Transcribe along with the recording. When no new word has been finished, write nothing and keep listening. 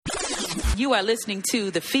You are listening to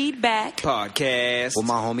the Feedback Podcast with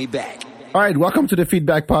my homie Back. All right, welcome to the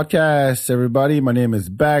Feedback Podcast, everybody. My name is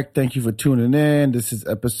Back. Thank you for tuning in. This is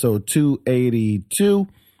episode 282.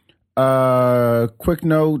 Quick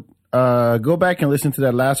note, go back and listen to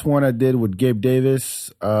that last one I did with Gabe Davis.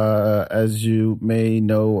 As you may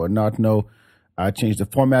know or not know, I changed the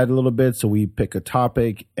format a little bit, so we pick a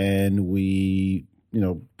topic and we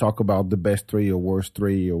talk about the best three or worst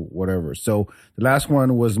three or whatever. So the last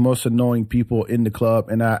one was most annoying people in the club,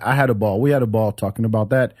 and I had a ball. We had a ball talking about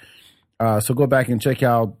that. So go back and check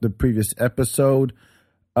out the previous episode.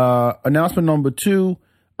 Announcement number 2.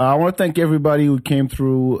 I want to thank everybody who came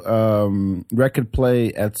through Record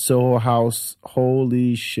Play at Soho House.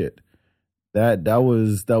 Holy shit. That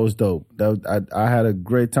was dope. I had a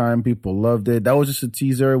great time. People loved it. That was just a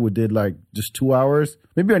teaser. We did like just 2 hours,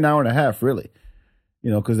 maybe an hour and a half, really.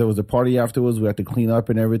 Because there was a party afterwards. We had to clean up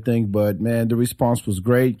and everything. But, man, the response was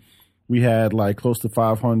great. We had like close to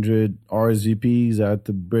 500 RSVPs. I had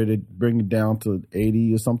to bring it down to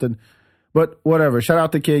 80 or something. But whatever. Shout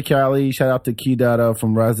out to K. Cali. Shout out to Key Data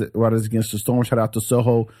from Riders Against the Storm. Shout out to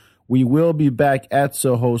Soho. We will be back at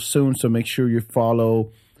Soho soon, so make sure you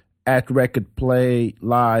follow at Record Play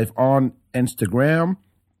Live on Instagram.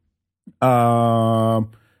 And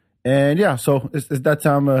yeah, so it's that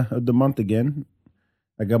time of the month again.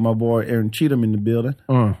 I got my boy Aaron Cheatham in the building.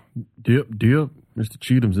 Dip. Mr.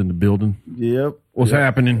 Cheatham's in the building. Yep. What's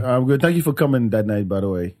happening? I'm good. Thank you for coming that night, by the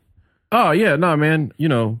way. Oh, yeah. No, man.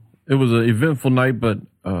 It was an eventful night, but,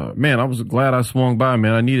 man, I was glad I swung by,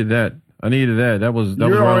 man. I needed that. That was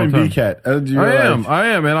You're right an R&B cat. I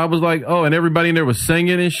am. And I was like, oh, and everybody in there was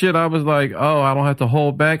singing and shit. I was like, oh, I don't have to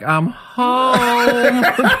hold back. I'm home.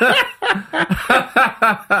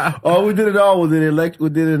 Oh, we did it all. We did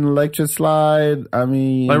an electric slide. I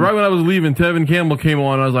mean, like right when I was leaving, Tevin Campbell came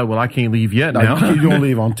on. And I was like, well, I can't leave yet now. You don't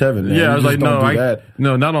leave on Tevin. Man. Yeah, I was like, no, that.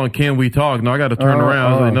 No, not on Can We Talk. No, I got to turn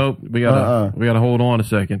around. I was like, nope, we gotta hold on a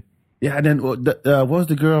second. Yeah, and then what was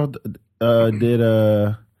the girl did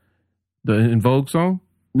the In Vogue song?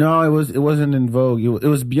 No, it wasn't In Vogue. It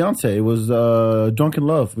was Beyonce. It was Drunken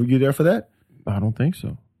Love. Were you there for that? I don't think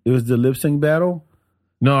so. It was the lip sync battle.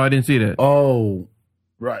 No, I didn't see that. Oh,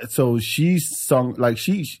 right. So she sung like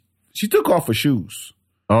she took off her shoes.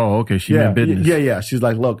 Oh, okay. She meant business. Yeah. She's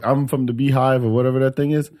like, look, I'm from the Beehive or whatever that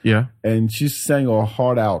thing is. Yeah. And she sang her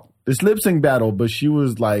heart out. It's lip sync battle, but she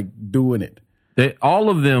was like doing it.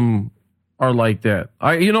 All of them are like that.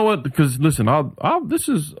 You know what? Because listen, I'll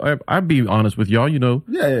be honest with y'all. Yeah.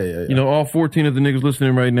 All 14 of the niggas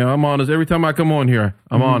listening right now. I'm honest. Every time I come on here,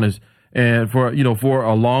 I'm honest. And for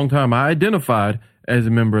a long time, I identified as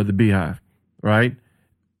a member of the Beehive, right?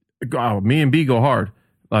 Oh, me and B go hard.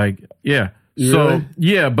 Like, yeah. Really? So,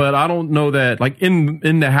 yeah, but I don't know that. Like,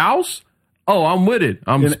 in the house, oh, I'm with it.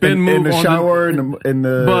 I'm spin move in the on shower, in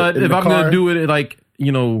the But in if the I'm car. going to do it, like,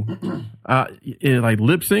 in like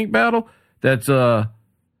lip sync battle, that's,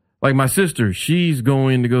 like my sister, she's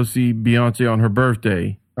going to go see Beyonce on her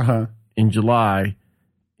birthday in July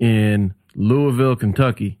in Louisville,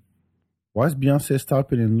 Kentucky. Why is Beyonce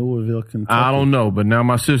stopping in Louisville, Kentucky? I don't know, but now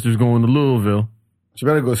my sister's going to Louisville. She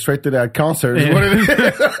better go straight to that concert. Is what it is.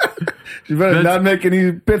 She better not make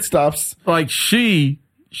any pit stops. Like if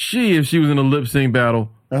she was in a lip sync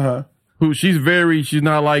battle, she's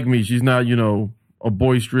not like me. She's not, a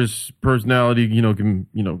boisterous personality, can,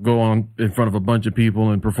 go on in front of a bunch of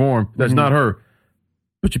people and perform. That's not her.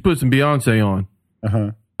 But you put some Beyonce on.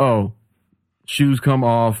 Oh, shoes come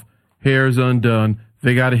off, hair's undone.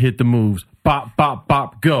 They got to hit the moves. Bop, bop,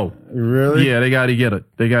 bop, go. Really? Yeah, they got to get it.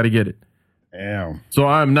 Damn. So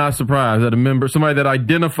I'm not surprised that somebody that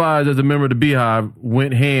identifies as a member of the Beehive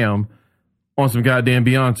went ham on some goddamn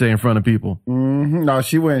Beyonce in front of people. Mm-hmm. No,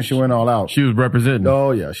 she went all out. She was representing. Oh,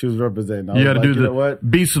 yeah, she was representing. You got to do the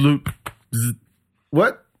B salute.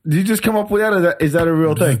 What? Did you just come up with that? Or is that a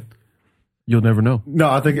real thing? You'll never know. No,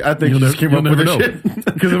 I think you just came up with this shit.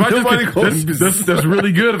 Because if that's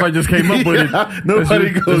really good. If I just came up with it,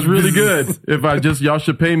 that's really good. Y'all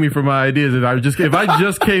should pay me for my ideas. If I just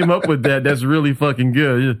came up with that, that's really fucking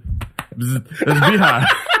good. That's Beehive,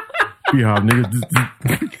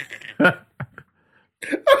 nigga.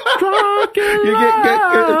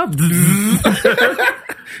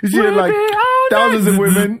 You see like thousands of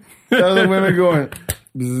women going.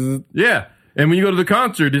 Yeah. And when you go to the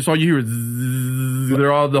concert, that's all you hear is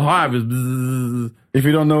they're all the hive is. If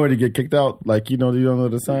you don't know it, you get kicked out. Like, you don't know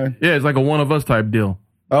the sign. Yeah, it's like a One of Us type deal.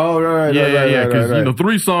 Oh, right. Yeah. Because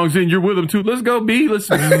 3 songs in, you're with them too. Let's go, B. Let's.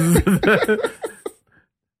 Love.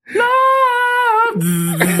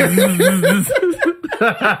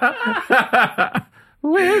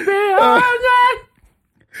 We'll be all night.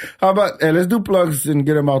 How about, hey, let's do plugs and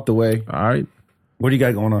get them out the way. All right. What do you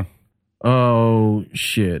got going on? Oh,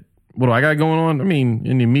 shit. What do I got going on? I mean,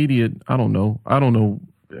 in the immediate, I don't know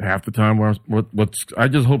half the time I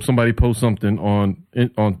just hope somebody posts something on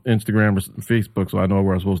Instagram or Facebook so I know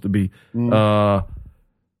where I'm supposed to be. Probably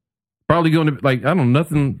going to, like, I don't know,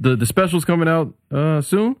 nothing. The special's coming out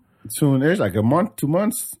soon. There's like a month, 2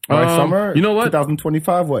 months, like summer. You know what?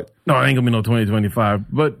 2025. What? No, it ain't gonna be no 2025.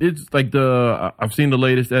 But it's like I've seen the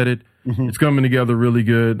latest edit. Mm-hmm. It's coming together really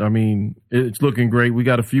good. I mean, it's looking great. We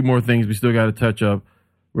got a few more things we still got to touch up.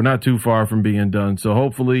 We're not too far from being done. So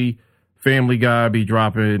hopefully, Family Guy be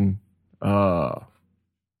dropping. Maybe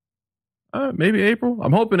April.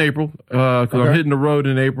 I'm hoping April because I'm hitting the road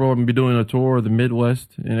in April. I'm gonna be doing a tour of the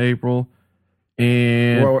Midwest in April.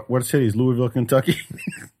 And what cities? Louisville, Kentucky.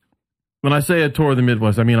 When I say a tour of the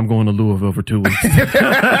Midwest, I mean I'm going to Louisville for 2 weeks.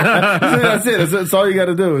 That's it. That's all you got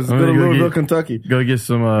to do is go to Louisville, Kentucky. Go get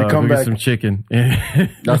some. Get some chicken.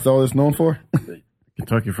 That's all it's known for.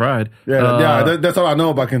 Kentucky Fried. Yeah, that's all I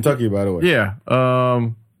know about Kentucky, by the way. Yeah,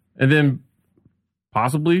 and then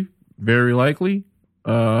possibly, very likely,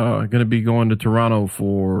 going to be going to Toronto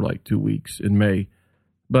for like 2 weeks in May.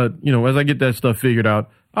 But as I get that stuff figured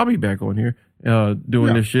out, I'll be back on here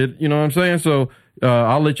doing this shit. You know what I'm saying? So.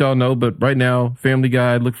 I'll let y'all know, but right now, Family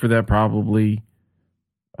Guy, look for that probably.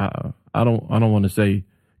 I don't want to say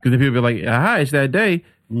because then people be like, "Hi, it's that day.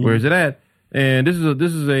 Where is it at?" And this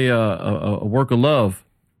is a work of love,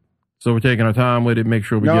 so we're taking our time with it. Make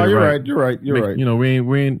sure we get it right. You're right.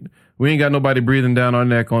 We ain't got nobody breathing down our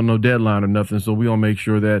neck on no deadline or nothing. So we gonna make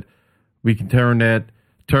sure that we can turn that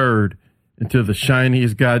turd into the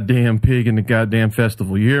shiniest goddamn pig in the goddamn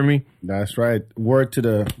festival. You hear me? That's right. Word to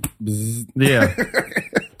the... Yeah.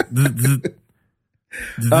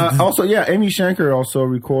 Also, Amy Shanker also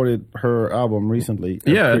recorded her album recently.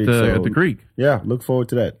 At the Creek. Yeah, look forward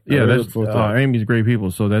to that. Amy's great people,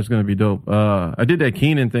 so that's going to be dope. I did that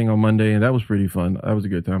Keenan thing on Monday, and that was pretty fun. That was a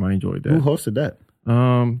good time. I enjoyed that. Who hosted that?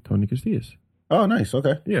 Tony Castillas. Oh, nice.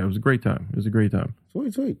 Okay. Yeah, it was a great time.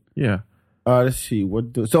 Sweet. Yeah. Let's see.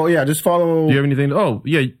 Just follow. Do you have anything?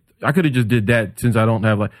 I could have just did that since I don't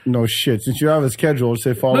have no shit. Since you have a schedule,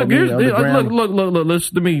 say follow me on the gram. Look.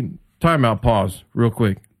 Let me time out. Pause real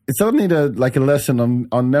quick. It's only a lesson on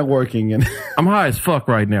networking, and I'm high as fuck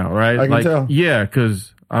right now. Right? I can tell. Yeah,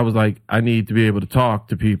 because I was like, I need to be able to talk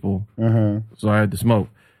to people, so I had to smoke.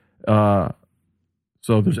 So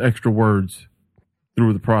there's extra words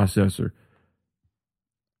through the processor.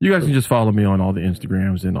 You guys can just follow me on all the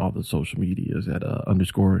Instagrams and all the social medias at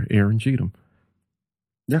 _ Aaron Cheatham.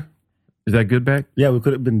 Yeah. Is that good back? Yeah, we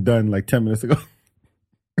could have been done like 10 minutes ago.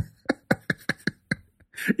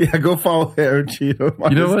 Yeah, go follow Aaron Cheatham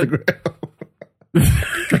on Instagram.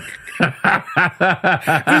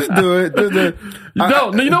 Just do it.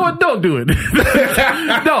 Don't. You know what? Don't do it.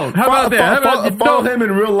 Don't. How about that? Follow him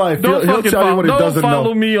in real life. He'll tell you what he doesn't know. Don't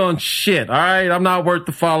follow me on shit. All right? I'm not worth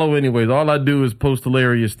the follow anyways. All I do is post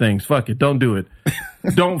hilarious things. Fuck it. Don't do it.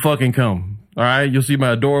 Don't fucking come. All right? You'll see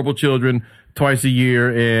my adorable children twice a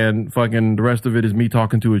year, and fucking the rest of it is me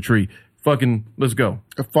talking to a tree. Fucking let's go.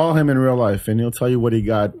 Follow him in real life, and he'll tell you what he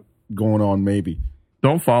got going on. Maybe.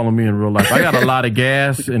 Don't follow me in real life. I got a lot of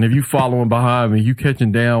gas, and if you following behind me, you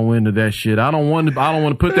catching downwind of that shit. I don't want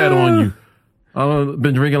to put that on you. I've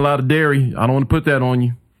been drinking a lot of dairy. I don't want to put that on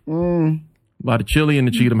you. A lot of chili in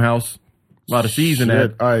the Cheatham house. A lot of season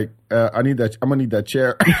that. All right, I need that. I'm gonna need that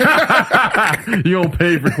chair. You don't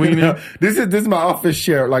pay for cleaning. This is my office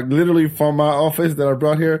chair, like literally from my office that I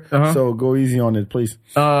brought here. So go easy on it, please.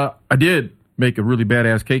 I did make a really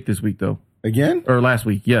badass cake this week, though. Again? Or last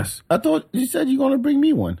week? Yes. I thought you said you're gonna bring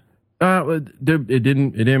me one. It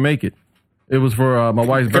didn't make it. It was for my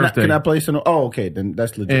wife's birthday. Can I place an? Oh, okay, then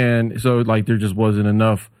that's legit. And so there just wasn't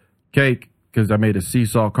enough cake because I made a sea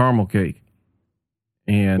salt caramel cake.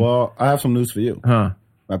 And well, I have some news for you. Huh?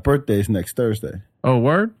 My birthday is next Thursday. Oh,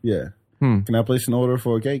 word? Yeah. Can I place an order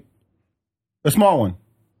for a cake? A small one.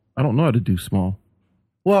 I don't know how to do small.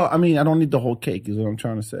 Well, I mean, I don't need the whole cake is what I'm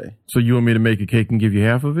trying to say. So you want me to make a cake and give you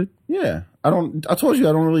half of it? Yeah. I told you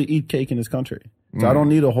I don't really eat cake in this country. So I don't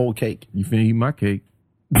need a whole cake. You finna eat my cake.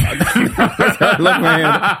 Look,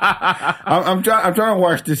 man. I'm trying to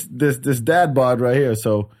watch this dad bod right here.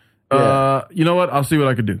 So yeah. You know what? I'll see what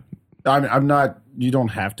I can do. I'm not. You don't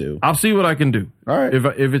have to. I'll see what I can do. All right.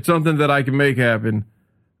 If it's something that I can make happen,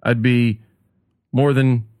 I'd be more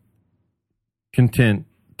than content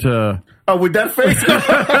to. Oh, with that face?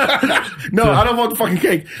 No, I don't want the fucking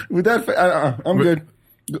cake. With that face, I'm good.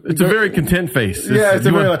 It's a very content face. It's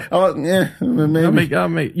a very maybe. I'll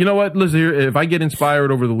make. You know what? Listen here. If I get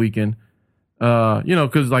inspired over the weekend, because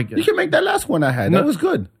you can make that last one I had. That was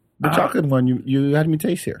good. The chocolate one you had me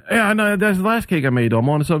taste here. Yeah, I know. That's the last cake I made, though. I'm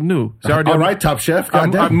on to something new. All right, Top Chef.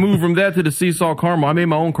 I moved from that to the sea salt caramel. I made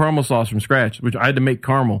my own caramel sauce from scratch, which I had to make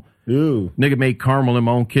caramel. Ooh. Nigga made caramel in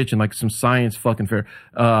my own kitchen, like some science fucking fair.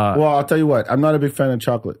 Well, I'll tell you what. I'm not a big fan of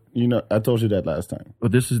chocolate. You know, I told you that last time.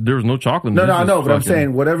 But there's no chocolate. No, I know, but I'm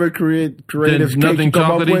saying whatever creative cake you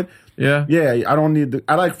come up with. Yeah. I don't need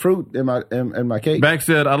I like fruit in my cake. Back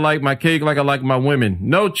said, I like my cake like I like my women.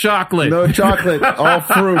 No chocolate. No chocolate. All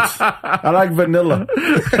fruits. I like vanilla.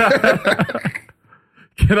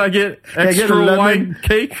 Can I get extra white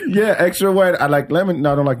cake? Yeah, extra white. I like lemon.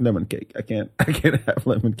 No, I don't like lemon cake. I can't have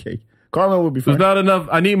lemon cake. Caramel would be fine. There's not enough.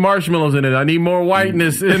 I need marshmallows in it. I need more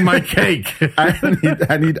whiteness in my cake.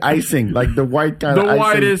 I need icing, like the white kind of icing. The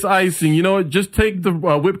whitest icing. You know what? Just take the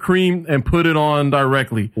whipped cream and put it on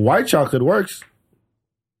directly. White chocolate works.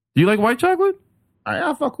 Do you like white chocolate?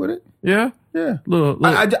 I fuck with it. Yeah? Yeah. Look,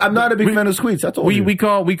 I'm not a big fan of sweets. That's all. We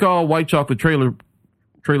call white chocolate trailer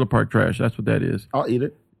park trash. That's what that is. I'll eat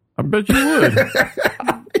it. I bet you would.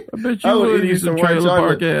 I bet you would eat some trailer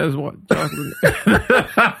park ass white chocolate.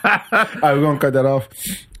 All right, we're going to cut that off.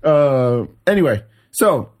 Anyway,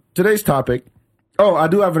 so today's topic. Oh, I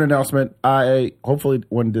do have an announcement. Hopefully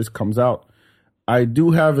when this comes out, I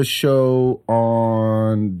do have a show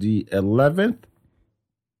on the 11th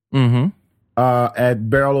at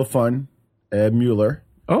Barrel of Fun at Mueller.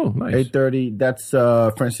 Oh, nice. 8:30. That's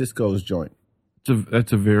Francisco's joint.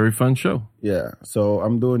 That's a very fun show. Yeah, so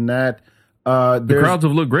I'm doing that. The crowds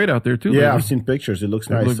have looked great out there, too. Yeah, lately. I've seen pictures. It looks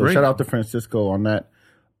nice. So shout out to Francisco on that.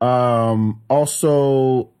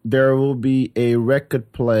 Also, there will be a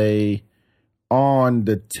record play on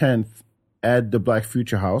the 10th at the Black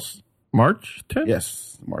Future House. March 10th?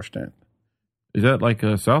 Yes, March 10th. Is that like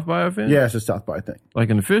a South by event? Yeah, it's a South by thing. Like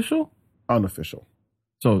an official? Unofficial.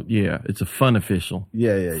 So, yeah, it's a fun official.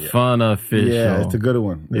 Yeah. Fun official. Yeah, it's a good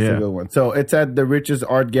one. It's a good one. So, it's at the Rich's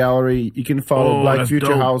Art Gallery. You can follow Black Future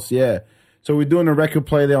dope. House. Yeah. So, we're doing a record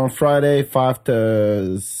play there on Friday, 5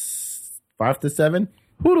 to 7.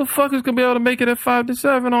 Who the fuck is going to be able to make it at 5 to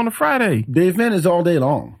 7 on a Friday? The event is all day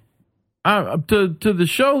long. To the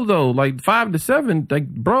show, though, like 5 to 7, like,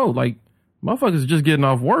 bro, like, motherfuckers just getting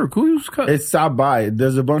off work. Who's It's South by.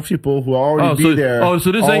 There's a bunch of people who already be there. Oh,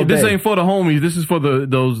 so this ain't for the homies. This is for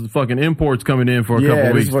those fucking imports coming in for a couple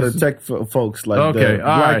of weeks. Yeah, this is for the tech folks, like the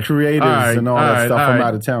black creators and all that stuff from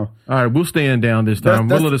out of town. All right, we'll stand down this time.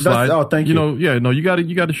 We'll let it slide. Oh, thank you. You got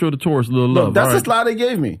to show the tourists a little love. That's the slide they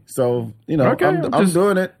gave me. So okay, I'm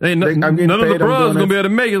doing it. None of the bros gonna be able to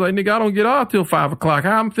make it. Like, nigga, I don't get off till 5 o'clock.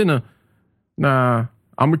 Nah,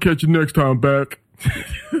 I'm gonna catch you next time back.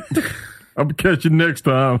 I'm gonna catch you next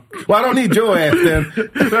time. Well, I don't need your ass then.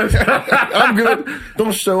 I'm good.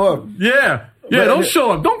 Don't show up. Yeah, don't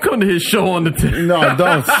show up. Don't come to his show on the 10th. No,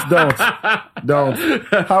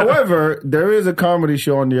 don't. However, there is a comedy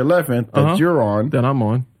show on the 11th that you're on. That I'm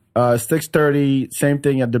on. 6:30, same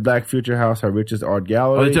thing at the Black Future House at Rich's Art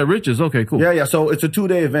Gallery. Oh, it's at Rich's. Okay, cool. Yeah. So it's a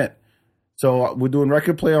 2-day event. So we're doing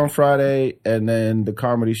record play on Friday and then the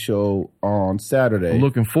comedy show on Saturday. I'm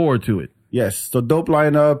looking forward to it. Yes. So dope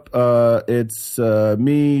lineup. It's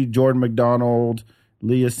me, Jordan McDonald,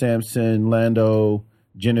 Leah Sampson, Lando,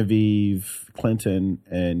 Genevieve, Clinton,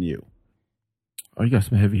 and you. Oh, you got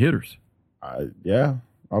some heavy hitters. Yeah.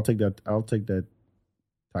 I'll take that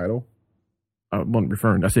title. I wasn't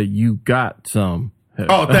referring. I said you got some.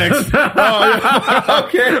 Oh, thanks. Okay.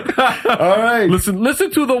 All right. Listen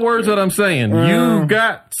to the words that I'm saying. You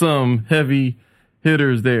got some heavy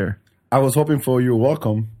hitters there. I was hoping for you're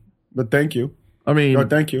welcome, but thank you. I mean, no,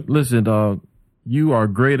 thank you. Listen, dog, you are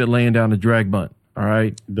great at laying down a drag bunt. All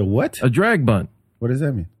right. The what? A drag bunt. What does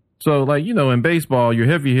that mean? So, like, in baseball, your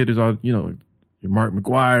heavy hitters are, your Mark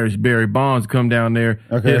McGuire's, Barry Bonds come down there,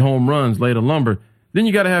 hit home runs, lay the lumber. Then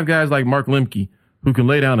you got to have guys like Mark Lemke, who can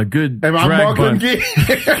lay down a good drag bunt. Lay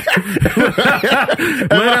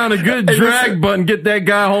down a good drag bunt and get that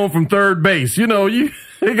guy home from third base. You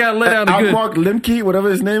got to lay down a good. Mark Lemke, whatever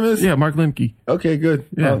his name is? Yeah, Mark Lemke. Okay, good.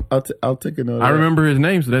 Yeah. I'll take a note. I remember his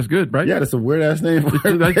name, so that's good, right? Yeah, that's a weird-ass name.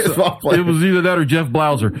 It was either that or Jeff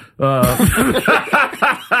Blauser.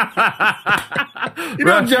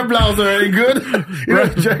 Jeff Blauser ain't good.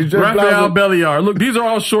 Rafael Belliar. Look, these are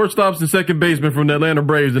all shortstops and second baseman from the Atlanta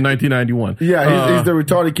Braves in 1991. Yeah, he's the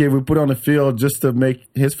retarded kid we put on the field just to make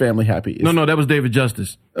his family happy. No, that was David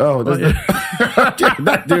Justice. Oh, that's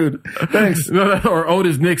that dude. Thanks. Or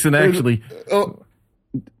Otis Nixon, actually.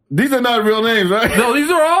 These are not real names, right? No,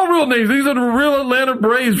 these are all real names. These are the real Atlanta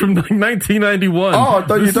Braves from like 1991. Oh, I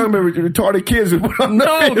thought you were talking about retarded kids.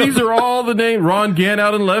 No, these are all the names. Ron Gant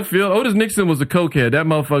out in left field. Otis Nixon was a cokehead. That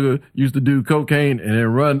motherfucker used to do cocaine and then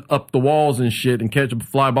run up the walls and shit and catch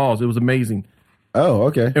fly balls. It was amazing. Oh,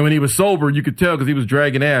 okay. And when he was sober, you could tell because he was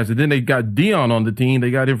dragging ass. And then they got Dion on the team.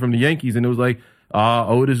 They got him from the Yankees, and it was like,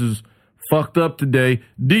 Otis is fucked up today.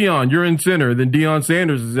 Dion, you're in center. Then Deion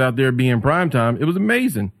Sanders is out there being primetime. It was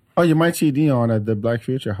amazing. Oh, you might see Dion at the Black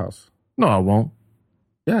Future House. No, I won't.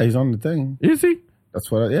 Yeah, he's on the thing. Is he?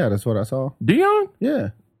 That's what I saw. Dion? Yeah.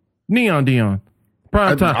 Neon Dion.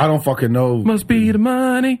 Primetime. I don't fucking know. Must be the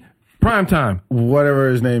money. Primetime. Whatever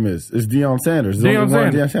his name is. It's Deion Sanders. Deion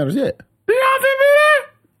Sanders. Deion Sanders, yeah. Deion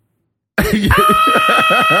Sanders.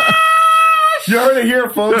 You heard it here,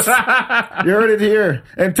 folks. You heard it here.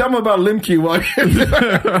 And tell me about Limke.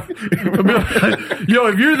 Yo,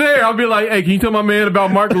 if you're there, I'll be like, hey, can you tell my man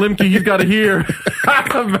about Mark Limke? He's got to hear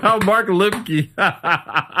about Mark Limke.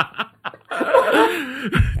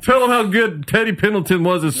 Tell him how good Teddy Pendleton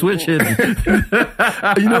was at switch hitting.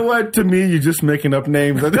 You know what? To me, you're just making up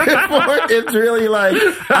names at this point. It's really like,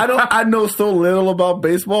 I know so little about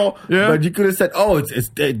baseball, but you could have said, oh, it's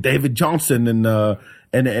David Johnson and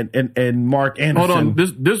Mark Anderson. Hold on.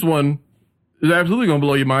 This one is absolutely going to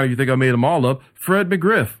blow your mind if you think I made them all up. Fred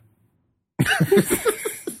McGriff.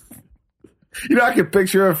 You know, I can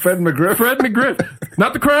picture Fred McGriff. Fred McGriff.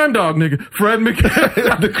 Not the crime dog, nigga. Fred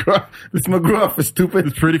McGriff. It's McGruff. It's stupid.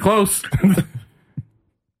 It's pretty close.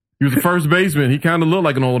 He was a first baseman. He kind of looked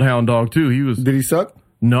like an old hound dog, too. Did he suck?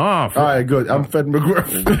 Nah. All right, good. I'm Fred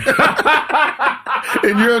McGriff.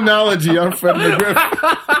 In your analogy, I'm Fred McGriff.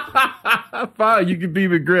 Fine, you can be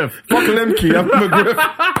McGriff. Fuck Lemke, I'm McGriff.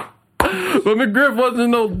 But McGriff wasn't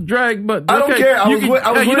no drag, but I don't care. I was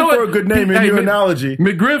waiting for a good name in your analogy.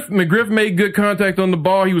 McGriff made good contact on the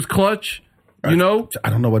ball. He was clutch. You know? I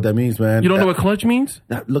don't know what that means, man. You don't know what clutch means?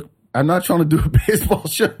 Look, I'm not trying to do a baseball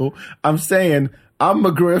show. I'm saying I'm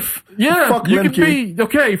McGriff. Yeah, fuck you Lemke. can be.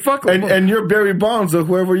 Okay, fuck. And you're Barry Bonds or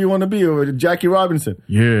whoever you want to be, or Jackie Robinson.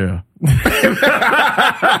 Yeah.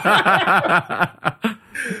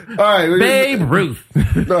 All right. Babe Ruth.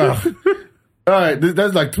 All right,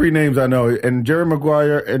 that's like three names I know. And Jerry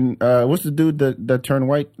Maguire and what's the dude that turned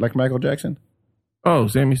white like Michael Jackson? Oh,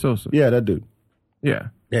 Sammy Sosa. Yeah, that dude. Yeah.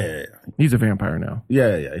 Yeah. He's a vampire now.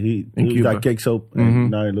 Yeah. He got cake soap,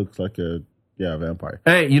 and now he looks like a vampire.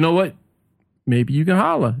 Hey, you know what? Maybe you can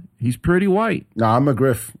holla. He's pretty white. Nah, I'm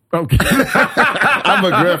McGriff. Okay. I'm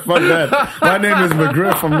McGriff. Fuck that. My name is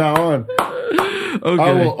McGriff from now on. Okay.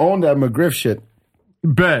 I will own that McGriff shit.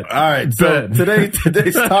 Bet. All right. So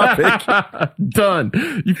today's topic. Done.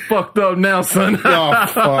 You fucked up now, son. Oh,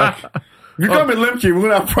 fuck. If you call me Limke, we're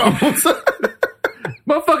going to have problems.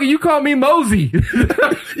 Motherfucker, you call me Mosey.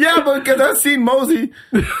 Yeah, but because I've seen Mosey.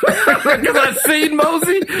 Because I've seen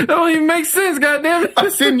Mosey? That don't even make sense, goddammit.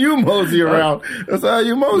 I've seen you Mosey around. That's how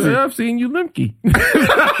you Mosey. Yeah, I've seen you Limke.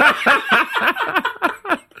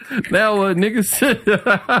 Now what, niggas?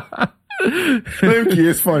 Limke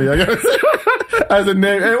is funny. I gotta say, as a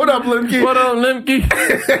name. Hey, what up, Limke? What up, Limke?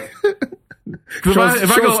 If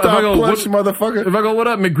I go, motherfucker. If I go, what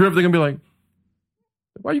up, McGriff? They're gonna be like,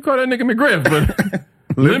 why you call that nigga McGriff? But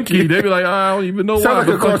Limke, they be like, I don't even know why. Sound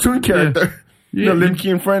like a cartoon character. Yeah. You know,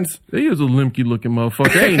 Limke and Friends. He is a Limke looking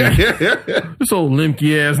motherfucker, ain't he? This old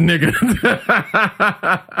Limke ass nigga.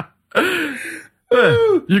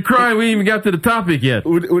 You're crying. We ain't even got to the topic yet.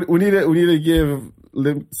 We need to give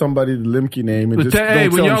somebody the Limke name. And hey,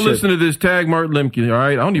 when y'all listen to this, tag Martin Limke. All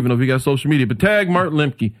right, I don't even know if he got social media, but tag Martin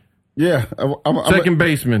Limke. Yeah, second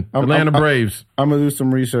baseman, Atlanta Braves. I'm gonna do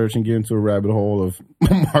some research and get into a rabbit hole of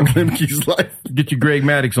Mark Limke's life. Get your Greg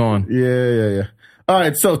Maddux on. Yeah. All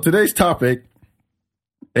right, so today's topic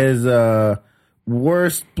is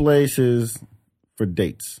worst places for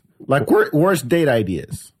dates, like worst date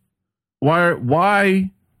ideas.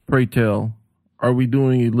 Why, pray tell, are we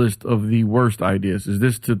doing a list of the worst ideas? Is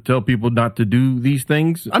this to tell people not to do these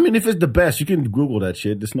things? I mean, if it's the best, you can Google that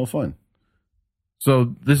shit. It's no fun.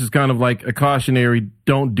 So this is kind of like a cautionary,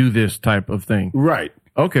 don't do this type of thing. Right.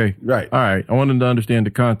 Okay. Right. All right. I wanted to understand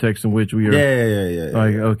the context in which we are. Yeah.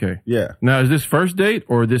 Like, okay. Yeah. Now, is this first date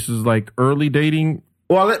or this is like early dating?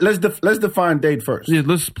 Well, let's define date first. Yeah,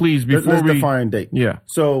 let's please, before let's define date. Yeah.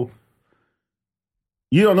 So,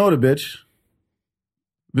 you don't know the bitch.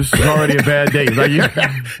 This is already a bad date. Like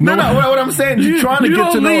no. What I'm saying, you're trying to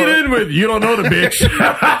get to know her. You don't lead in with, you don't know the bitch.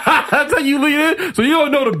 That's how you lead in. So you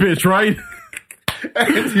don't know the bitch, right?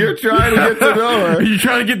 And you're trying to get to know her. You're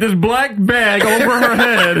trying to get this black bag over her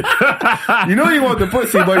head. You know you want the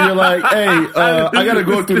pussy, but you're like, hey, I got to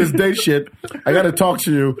go through this date shit. I got to talk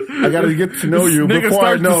to you. I got to get to know you before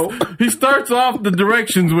I know. He starts off the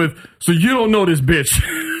directions with, so you don't know this bitch.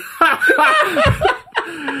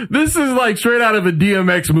 This is like straight out of a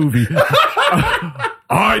DMX movie.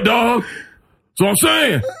 All right, dog. So I'm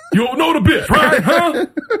saying, you don't know the bitch, right? Huh?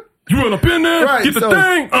 You run up in there, right, get the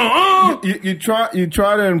thing. You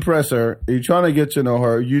try to impress her. You're trying to get to know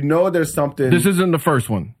her. You know there's something. This isn't the first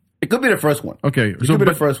one. It could be the first one. Okay, it could be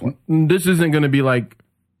the first one. This isn't going to be like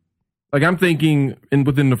I'm thinking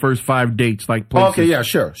within the first 5 dates, like places. Okay, yeah,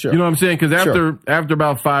 sure. You know what I'm saying? Because after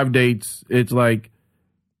about 5 dates, it's like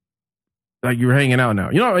you're hanging out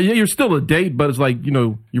now. You know, you're still a date, but it's like, you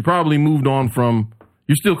know, you probably moved on from.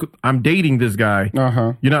 I'm dating this guy.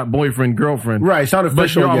 Uh-huh. You're not boyfriend, girlfriend. Right, it's not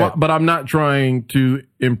official yet. But I'm not trying to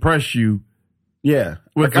impress you. Yeah,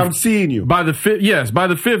 like I'm seeing you. By the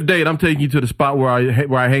fifth date, I'm taking you to the spot where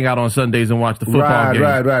I hang out on Sundays and watch the football game.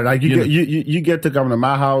 Right. Like you get to come to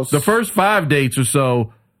my house. The first 5 dates or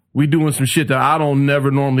so, we doing some shit that I don't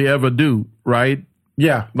never normally ever do, right?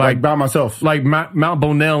 Yeah, like by myself. Like Mount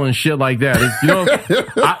Bonnell and shit like that. You know,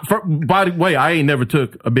 by the way, I ain't never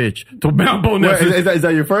took a bitch to Mount Bonnell. Wait, is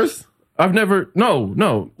that your first? I've never, no.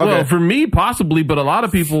 Okay. Well, for me, possibly, but a lot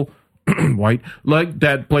of people, white, like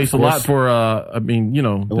that place a lot for, I mean, you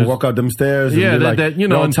know. We'll walk out them stairs. Yeah, and that, you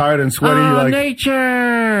know. All tired and sweaty. Oh, like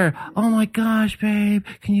nature. Oh my gosh, babe.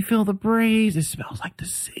 Can you feel the breeze? It smells like the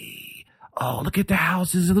sea. Oh, look at the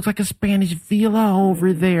houses. It looks like a Spanish villa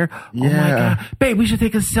over there. Yeah. Oh, my God. Babe, we should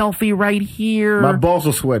take a selfie right here. My balls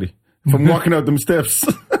are sweaty from walking up them steps.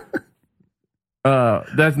 But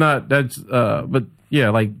yeah,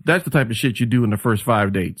 like that's the type of shit you do in the first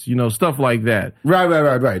 5 dates. You know, stuff like that.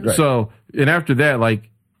 Right. So, and after that, like,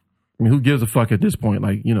 I mean, who gives a fuck at this point?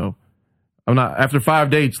 Like, you know, I'm not, after 5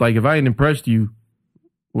 dates, like, if I ain't impressed you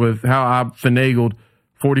with how I finagled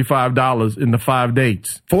 $45 in the 5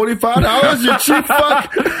 dates. $45? You cheap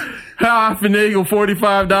fuck. How I finagled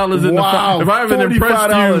 $45 in the 5. If I haven't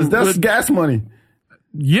impressed you, that's gas money.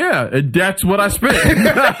 Yeah, that's what I spent.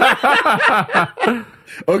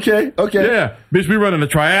 Okay. Yeah, bitch, we running a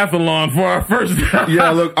triathlon for our first.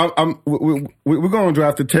 Yeah, look, we're going to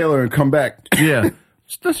drive to Taylor and come back. Yeah,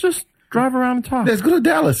 let's just drive around and talk. Let's go to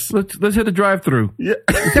Dallas. Let's hit a drive-through. Yeah,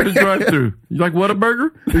 let's hit a drive-through. You like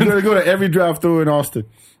Whataburger? We're gonna go to every drive-through in Austin.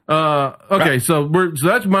 Okay, so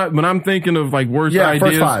that's when I'm thinking of like worst ideas.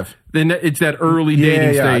 First 5. Then it's that early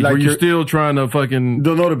dating stage like where you're still trying to fucking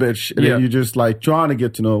don't know the bitch, and then you're just like trying to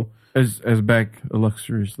get to know. As Beck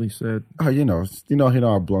illustriously said. Oh, you know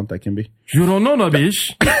how blunt that can be. You don't know no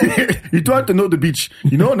bitch. You try to know the beach.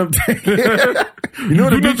 You know what I'm saying? You know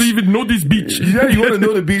the beach. You even know this beach. Yeah, you want to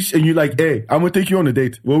know the beach, and you're like, hey, I'm gonna take you on a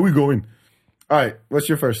date. Where we going? All right, what's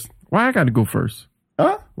your first? Why I gotta go first?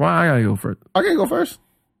 Huh? Why I gotta go first? I can go first.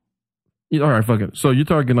 Yeah, all right, fuck it. So you're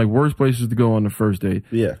talking like worst places to go on the first date.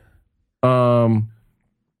 Yeah. Listen.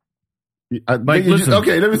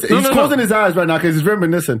 Okay, let me say. He's closing his eyes right now because he's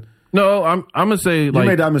reminiscing. No, I'm gonna say like you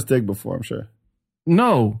made that mistake before, I'm sure.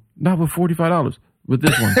 No, not with $45. With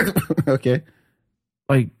this one. Okay.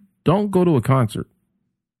 Like, don't go to a concert.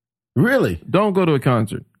 Really? Don't go to a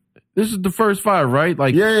concert. This is the first 5, right?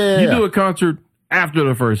 Like, you do a concert after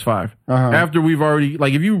the first 5. After we've already,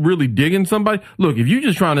 like, if you really digging somebody, look, if you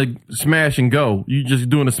just trying to smash and go, you just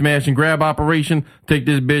doing a smash and grab operation, take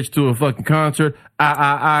this bitch to a fucking concert,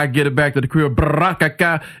 get it back to the crib,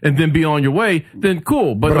 and then be on your way, then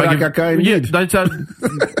cool. But like, that's how,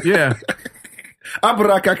 yeah. All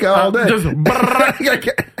day. Just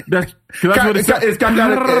that's what it's caca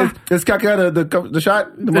the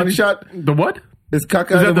shot, the money shot. The what? Is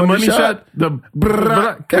caca is that the money shot? The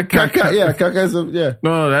caca, yeah, caca is yeah.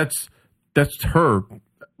 No, that's her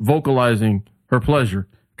vocalizing her pleasure.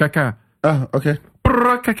 Caca. Oh, okay.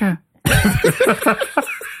 Caca.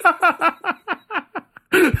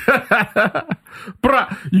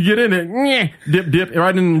 You get in it, dip,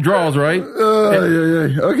 right in the draws, right?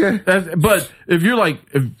 Yeah. Okay. But if you're like,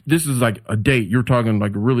 if this is like a date, you're talking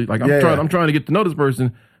like really, like I'm trying to get to know this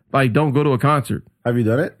person. Like, don't go to a concert. Have you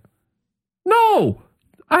done it? No,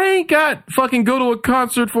 I ain't got fucking go to a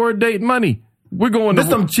concert for a date money. We're going to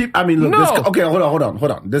some cheap. I mean, look. No. Okay, hold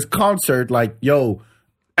on. This concert, like, yo,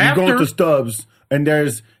 you're going to Stubbs, and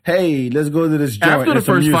there's, hey, let's go to this joint. After the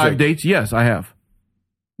first 5 dates, yes, I have.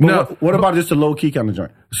 No, what about just a low key kind of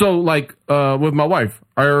joint? So, like, with my wife,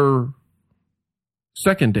 our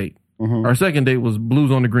second date was Blues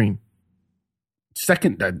on the Green.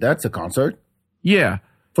 That's a concert. Yeah.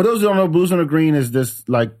 For those who don't know, Blues on the Green is this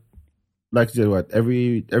like Like you said, what,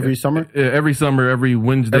 every summer? Every summer, every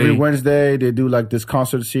Wednesday. Every Wednesday, they do like this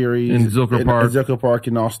concert series. In Zilker Park. In Zilker Park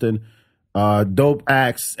in Austin. Dope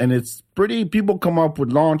acts. And it's pretty, people come up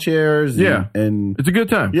with lawn chairs. And it's a good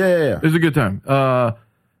time. Yeah. It's a good time.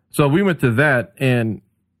 So we went to that, and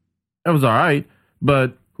it was all right,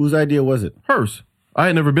 but... Whose idea was it? Hers. I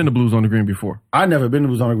had never been to Blues on the Green before. I never been to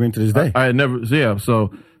Blues on the Green to this day. I had never,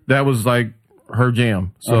 so that was like her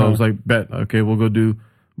jam. So I was like, bet, okay, we'll go do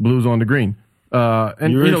Blues on the Green.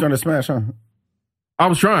 And you were really trying to smash, huh? I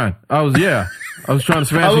was trying. I was trying to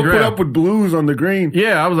smash I and would grab. put up with Blues on the Green.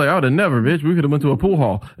 Yeah, I was like, I would have never, bitch. We could have went to a pool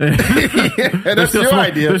hall. That's your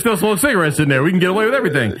idea. There's still smoke cigarettes in there. We can get away with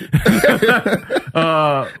everything.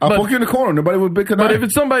 I'll put you in the corner. Nobody would pick it up. But if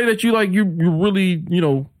it's somebody that you like, you're really,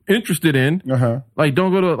 interested in, like,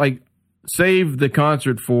 don't go to, like, save the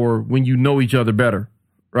concert for when you know each other better,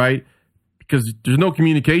 right? Because there's no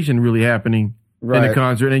communication really happening in the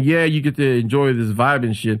concert. And yeah, you get to enjoy this vibe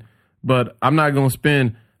and shit, but I'm not going to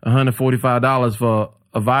spend $145 for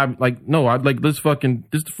a vibe. Like, no, I'd like, this is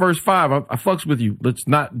the first five. I fucks with you. Let's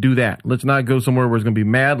not do that. Let's not go somewhere where it's going to be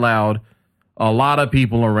mad loud, a lot of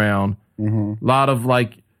people around, a lot of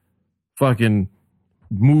like fucking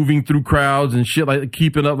moving through crowds and shit, like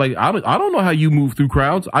keeping up. Like, I don't know how you move through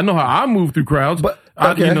crowds. I know how I move through crowds, but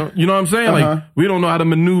you know what I'm saying? Like, we don't know how to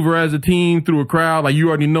maneuver as a team through a crowd. Like, you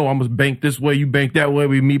already know I'm gonna bank this way, you bank that way,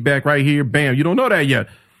 we meet back right here, bam. You don't know that yet.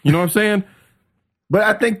 You know what I'm saying? But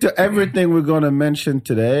I think to everything we're going to mention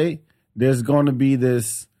today, there's going to be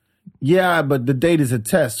this, but the date is a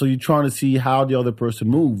test. So you're trying to see how the other person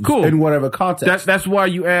moves in whatever context. That's why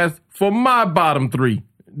you asked for my bottom three.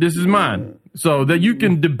 This is mine. So that you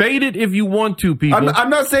can debate it if you want to, people. I'm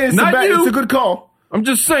not saying it's a good call. I'm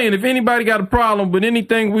just saying, if anybody got a problem with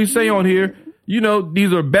anything we say on here,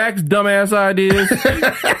 these are Back's dumbass ideas.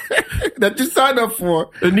 That you signed up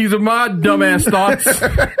for. And these are my dumbass thoughts.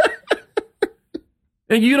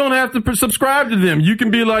 And you don't have to subscribe to them. You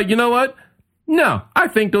can be like, you know what? No, I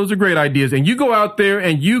think those are great ideas. And you go out there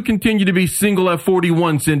and you continue to be single at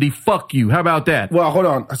 41, Cindy. Fuck you. How about that? Well, hold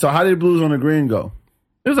on. So how did Blues on the Green go?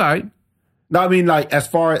 It was all right. No, I mean, like, as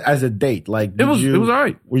far as a date, like, it was all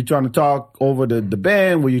right. Were you trying to talk over the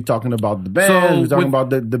band? Were you talking about the band? Were you talking about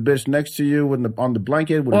the bitch next to you on the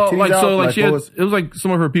blanket with the titties out? It was like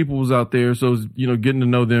some of her people was out there, so it was, getting to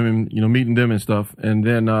know them and, meeting them and stuff. And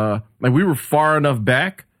then, like, we were far enough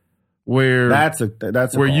back where that's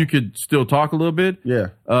where you could still talk a little bit. Yeah.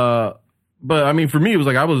 But I mean, for me, it was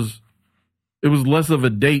like it was less of a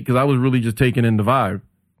date because I was really just taking in the vibe.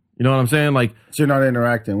 You know what I'm saying? Like, so you're not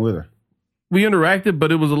interacting with her. We interacted,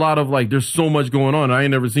 but it was a lot of like, there's so much going on. I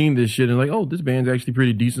ain't never seen this shit. And like, oh, this band's actually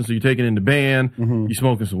pretty decent. So you're taking in the band, you're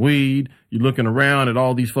smoking some weed, you're looking around at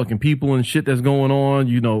all these fucking people and shit that's going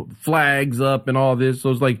on, flags up and all this. So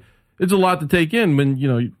it's like, it's a lot to take in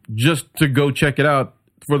when, just to go check it out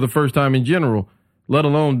for the first time in general, let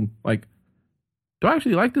alone like, do I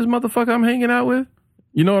actually like this motherfucker I'm hanging out with?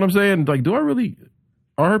 You know what I'm saying? Like,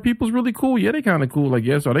 are her people's really cool? Yeah, they kind of cool. Like,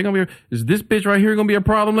 yes, are they going to be, is this bitch right here going to be a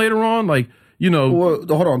problem later on? Like, Well,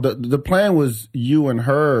 hold on. The plan was you and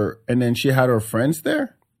her, and then she had her friends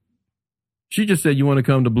there? She just said, you want to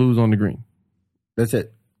come to Blues on the Green. That's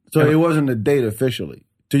it. So it wasn't a date officially.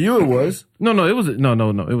 To you it was? No, it was it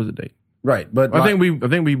was a date. Right, but I think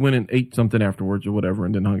we went and ate something afterwards or whatever,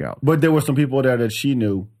 and then hung out. But there were some people there that she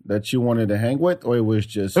knew that she wanted to hang with, or it was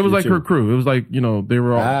just it was like her crew. It was like they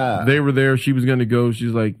were all they were there. She was gonna go.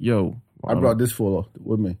 She's like, yo, I brought this fool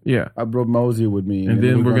with me. Yeah, I brought Mosey with me, and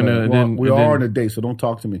then we're gonna. We are on a date, so don't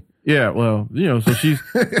talk to me. Yeah, well, so she's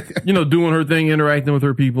doing her thing, interacting with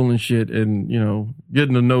her people and shit, and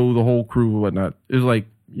getting to know the whole crew and whatnot. It's like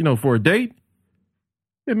for a date,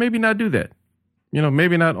 maybe not do that.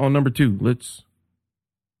 Maybe not on number 2. Let's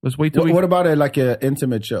wait till What about like an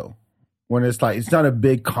intimate show? When it's like, it's not a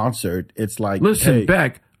big concert. It's like, listen,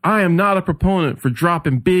 Beck, I am not a proponent for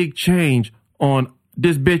dropping big change on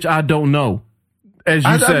this bitch I don't know. As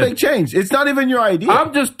you said. Big change. It's not even your idea.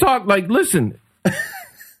 I'm just listen.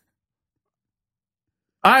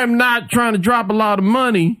 I am not trying to drop a lot of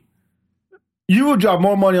money. You would drop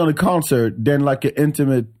more money on a concert than like an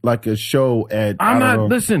intimate, like a show at,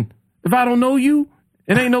 listen. If I don't know you,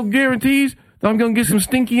 it ain't no guarantees that I'm going to get some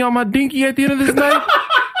stinky on my dinky at the end of this night.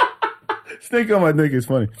 Stinky on my dinky is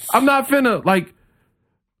funny. I'm not finna,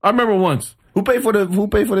 I remember once. Who paid for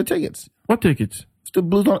the tickets? What tickets? It's the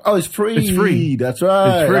Blues on. Oh, it's free. It's free. That's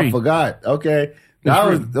right. It's free. I forgot. Okay.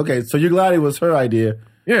 Okay. So you're glad it was her idea.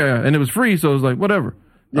 Yeah. And it was free. So it was like, whatever.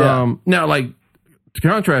 Yeah. Now, to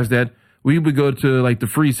contrast that, we would go to the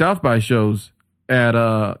free South by shows at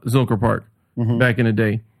Zilker Park back in the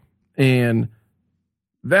day. And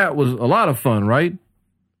that was a lot of fun, right?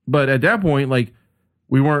 But at that point, like,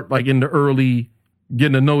 we weren't like in the early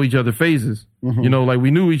getting to know each other phases. You know, like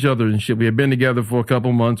we knew each other and shit. We had been together for a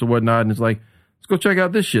couple months or whatnot. And it's like, let's go check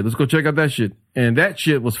out this shit. Let's go check out that shit. And that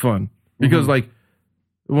shit was fun because like,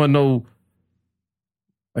 there wasn't no,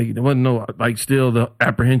 like still the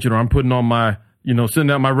apprehension or I'm putting on my, you know,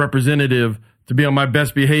 sending out my representative to be on my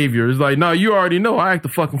best behavior. It's like, no, you already know I act a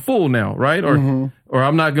fucking fool now, right? Or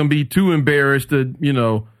I'm not going to be too embarrassed to, you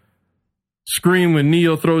know, scream when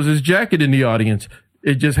Neo throws his jacket in the audience.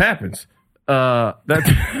 It just happens. That's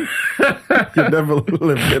you never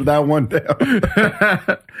lived that one down.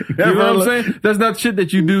 You know what I'm saying? That's not shit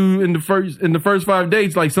that you do in the first 5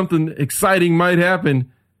 dates. Like something exciting might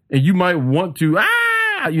happen, and you might want to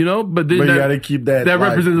you know, but then you gotta keep that. That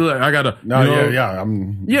represents like, I gotta. No, you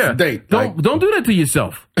know, date. Don't do that to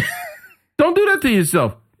yourself. Don't do that to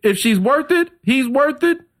yourself. If she's worth it, he's worth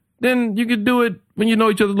it. Then you can do it when you know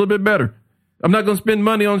each other a little bit better. I'm not gonna spend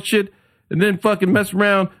money on shit and then fucking mess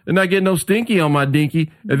around and not get no stinky on my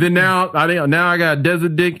dinky. And then now I got a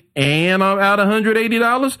desert dick and I'm out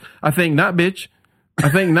 $180. I think not, bitch. I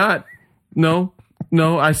think not. No,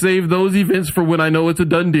 I save those events for when I know it's a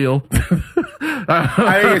done deal.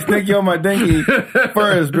 I get stinky on my dinky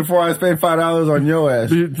first before I spend $5 on your ass.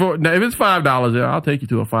 Now, if it's $5, I'll take you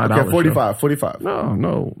to a $5. Okay, 45.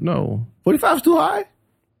 No. 45's too high?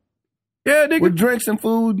 Yeah, nigga. With drinks and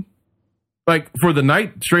food? Like for the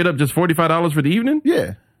night, straight up just $45 for the evening?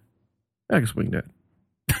 Yeah. I can swing that.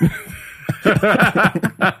 All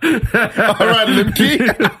right, Limkey.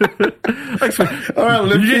 All right,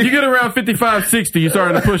 Limkey. You get around 55, 60, you're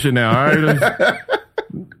starting to push it now, all right?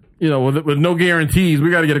 You know, with no guarantees, we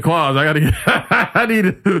got to get a clause. I need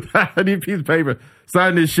a piece of paper.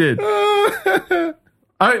 Sign this shit. Hold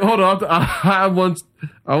on. I once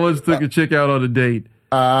took a chick out on a date.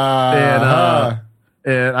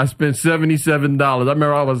 And I spent $77. I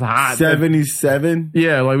remember I was hot. 77?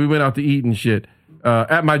 Yeah, like we went out to eat and shit.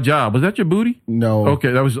 At my job. Was that your booty? No.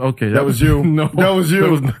 Okay, that was okay. That was you. No, that was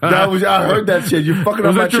you. That was I heard that shit. You fucking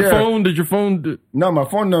up my chair. Was that your phone? Did your phone? No, my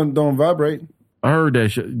phone don't vibrate. I heard that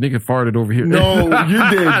shit. Nigga farted over here. No, you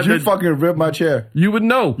did. You fucking ripped my chair. You would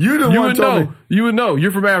know. You the one told me. You would know.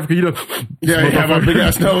 You're from Africa. You know. Yeah, you have a big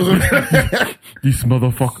ass nose. These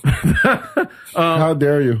motherfuckers. How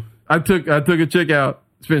dare you? I took a chick out.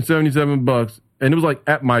 Spent $77, and it was like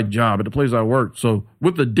at my job at the place I worked. So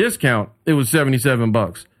with the discount, it was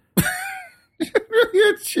 $77.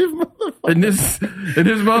 Really a cheap motherfucker. And this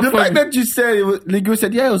motherfucker. The fact that you said it was, you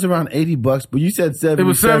said it was around $80, but you said $77. It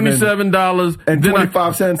was $77 and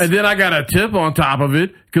 25 cents. And then I got a tip on top of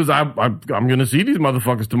it because I'm gonna see these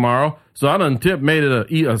motherfuckers tomorrow. So I done made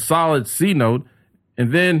it a solid C note,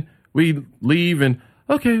 and then we leave and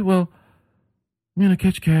okay, well, I'm gonna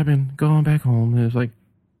catch a cab and go on back home. And it's like.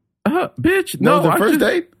 Bitch, no. The first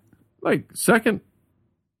date? Like second.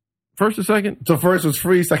 First or second? So first was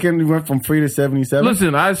free, second we went from free to 77?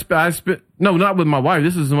 Listen, I spent, no, not with my wife.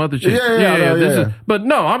 This is some other shit. Yeah. But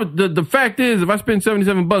no, the fact is, if I spend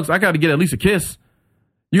 $77, I got to get at least a kiss.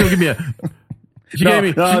 You gonna give me a...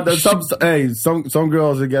 Some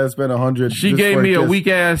girls that got to spend $100. She gave me a weak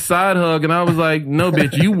ass side hug, and I was like, "No,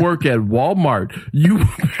 bitch, you work at Walmart. You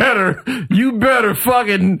better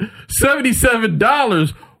fucking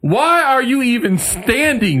 $77. Why are you even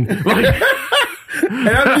standing?" Like, and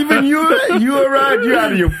that's even you arrived. You're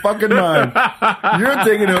out of your fucking mind. You're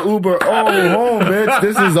taking an Uber. Oh, home, bitch.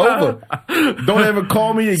 This is over. Don't ever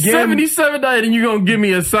call me again. $77, and you're gonna give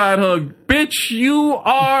me a side hug, bitch. You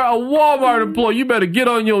are a Walmart employee. You better get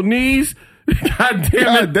on your knees. God damn it.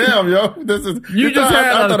 God damn, yo. I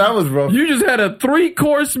thought that was rough. You just had a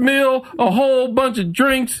 3-course meal, a whole bunch of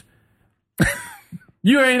drinks.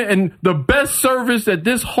 And the best service that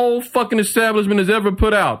this whole fucking establishment has ever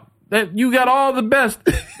put out. That you got all the best.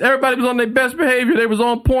 Everybody was on their best behavior. They was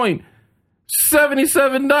on point.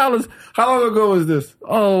 $77. How long ago was this?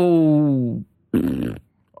 Oh,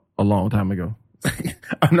 a long time ago.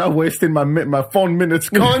 I'm not wasting my phone minutes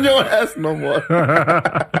calling your ass no more. I'm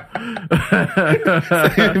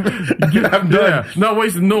done. Yeah, not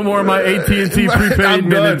wasting no more of my AT&T prepaid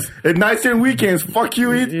minutes. At nights and weekends, fuck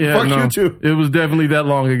you, you too. It was definitely that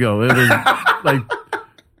long ago. It was like,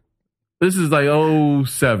 this is like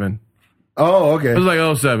 07. Oh, okay. It was like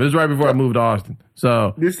 07. It was right before I moved to Austin.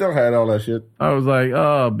 So you still had all that shit. I was like,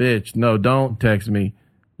 oh, bitch, no, don't text me.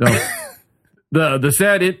 Don't. the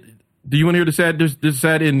sad do you want to hear the sad? There's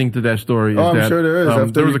sad ending to that story. I'm sure there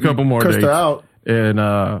is. There was a couple more dates, out. And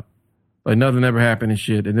like nothing ever happened and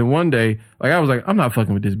shit. And then one day, like I was like, I'm not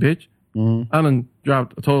fucking with this bitch. Mm-hmm. I done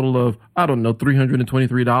dropped a total of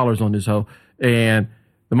 $323 on this hoe, and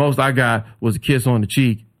The most I got was a kiss on the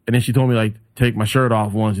cheek, and then she told me like take my shirt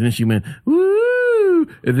off once, and then she went woo,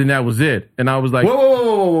 and then that was it. And I was like,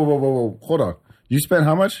 whoa, hold on. You spent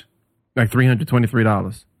how much? Like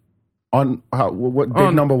 $323 on what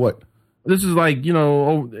date number? What? This is like,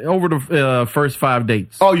 over the first 5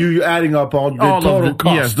 dates. Oh, you adding up all total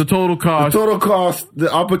cost? Yes, the total cost. The total cost,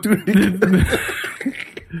 the opportunity.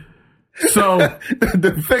 So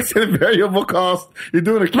the fixed and variable cost. You're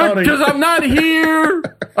doing accounting because I'm not here.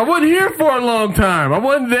 I wasn't here for a long time. I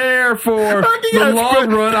wasn't there for the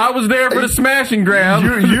long run. I was there for the smash and grab.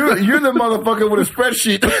 You're the motherfucker with a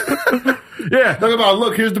spreadsheet. Yeah, talk about.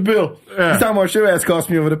 Look, here's the bill. Yeah. This how much your ass cost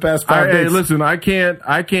me over the past 5 days. Hey, listen, I can't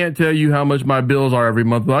tell you how much my bills are every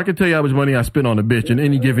month, but I can tell you how much money I spend on a bitch in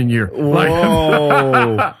any given year.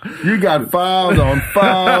 Whoa, you got files on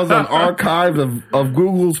archives of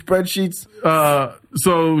Google spreadsheets.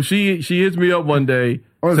 So she hits me up one day.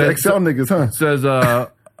 Oh, says, Excel niggas, huh? Says,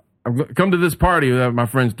 come to this party that my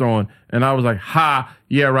friend's throwing, and I was like, ha,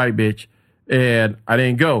 yeah, right, bitch, and I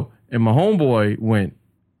didn't go, and my homeboy went,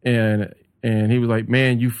 and he was like,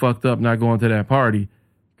 man, you fucked up not going to that party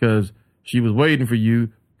because she was waiting for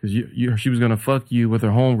you because she was going to fuck you with her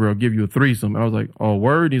homegirl, give you a threesome. And I was like, oh,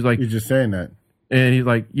 word? He's like, you're just saying that. And he's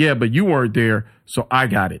like, yeah, but you weren't there, so I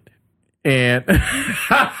got it. And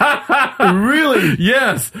really?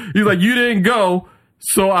 Yes. He's like, you didn't go,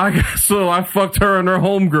 so I fucked her and her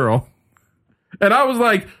homegirl. And I was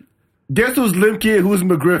like, guess who's Limke and who's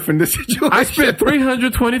McGriff in this situation? I spent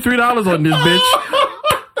 $323 on this bitch.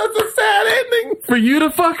 That's a sad ending. For you to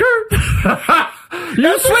fuck her?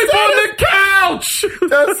 You sleep on the couch.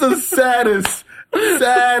 That's the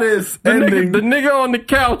saddest ending. The nigga on the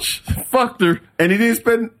couch fucked her. And he didn't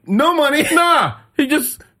spend no money. Nah.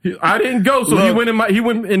 I didn't go, so he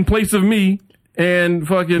went in place of me and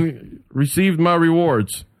fucking received my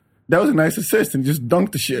rewards. That was a nice assist and just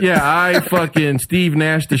dunked the shit. Yeah, I fucking Steve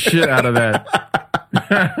Nash the shit out of that.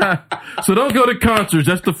 So don't go to concerts.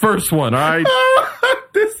 That's the first one, all right?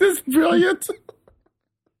 This is brilliant.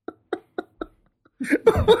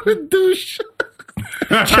 What a douche.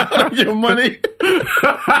 Count your money. $77,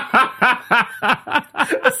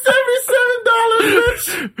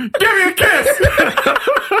 bitch. Give me a kiss.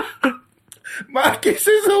 My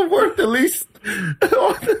kisses are worth at least.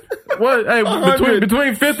 What? Hey,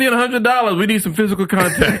 between $50 and $100, we need some physical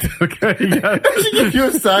contact. Okay, she give you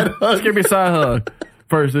a side hug. Just give me a side hug.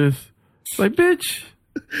 First is like, bitch.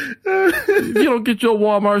 You don't get your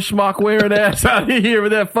Walmart schmuck wearing ass out of here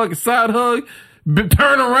with that fucking side hug.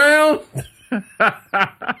 Turn around.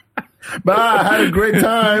 But I had a great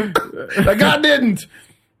time. Like I didn't.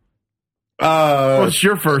 What's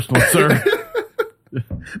your first one, sir?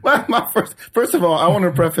 my first of all, I want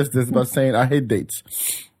to preface this by saying I hate dates.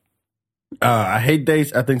 I hate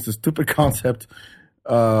dates. I think it's a stupid concept.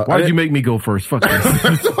 Why did you make me go first? Fuck this.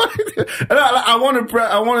 And I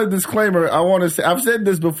want a disclaimer. I want to say, I've said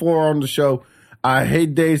this before on the show. I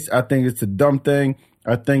hate dates. I think it's a dumb thing.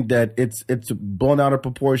 I think that it's blown out of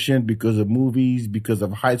proportion because of movies, because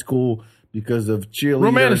of high school, because of cheerleaders.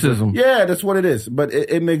 Romanticism. Yeah, that's what it is. But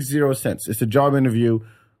it makes zero sense. It's a job interview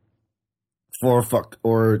for a fuck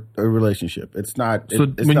or a relationship. It's not. So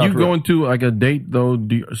it's when not you real. go into like a date though,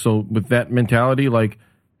 so with that mentality, like,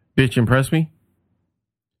 bitch, impress me.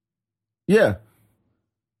 Yeah,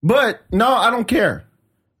 but no, I don't care.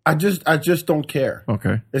 I just don't care.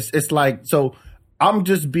 Okay, it's like, so I'm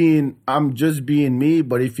just being me.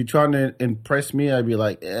 But if you're trying to impress me, I'd be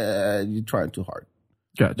like, you're trying too hard.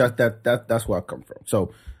 Gotcha. That's where I come from.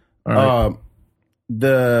 So, right.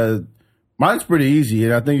 Mine's pretty easy,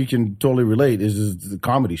 and I think you can totally relate. Is the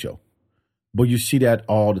comedy show, but you see that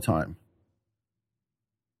all the time.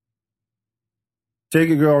 Take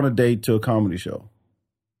a girl on a date to a comedy show.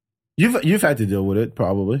 You've had to deal with it,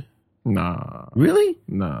 probably. Nah. Really?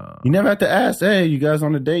 Nah. You never had to ask, hey, you guys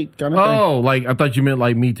on a date kind of thing? Oh, like, I thought you meant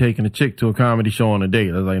like me taking a chick to a comedy show on a date.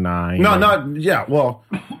 I was like, nah. Well,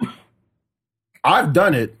 I've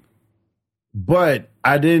done it, but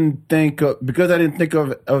I didn't think of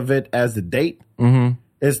it as a date. Mm-hmm.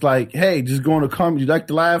 It's like, hey, just going to comedy. You like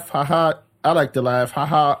to laugh? Ha ha. I like to laugh. Ha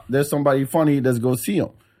ha. There's somebody funny. Let's go see him.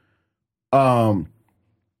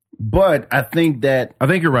 But I think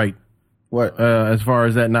you're right. What? As far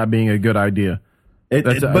as that not being a good idea.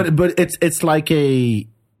 But it's like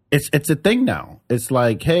it's a thing now. It's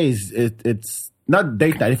like, hey, it's not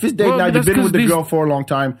date night. If it's date night, you've been with the girl for a long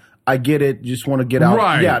time. I get it. You just want to get out.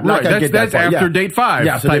 Right. Yeah. Right. That's after date 5.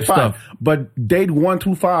 Yeah. So type date 5. Stuff. But date 1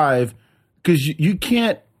 through 5, because you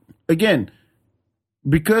can't, again,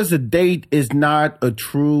 because a date is not a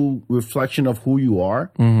true reflection of who you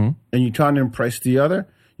are, mm-hmm. and you're trying to impress the other.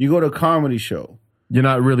 You go to a comedy show. You're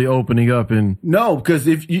not really opening up and no, because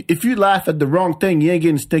if you laugh at the wrong thing, you ain't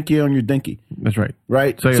getting stinky on your dinky. That's right.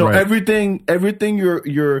 Right. So everything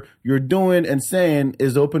you're doing and saying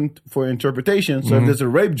is open for interpretation. So if there's a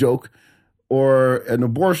rape joke or an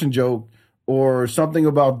abortion joke or something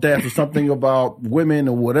about death or something about women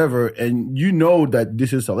or whatever, and you know that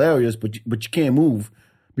this is hilarious, but you can't move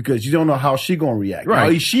because you don't know how she gonna react. Right.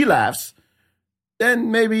 Now, if she laughs,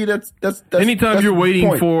 then maybe that's anytime that's you're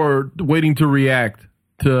waiting to react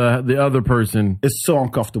to the other person, it's so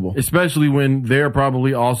uncomfortable, especially when they're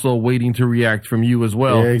probably also waiting to react from you as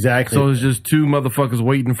well. Yeah, exactly. So it's just two motherfuckers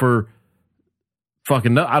waiting for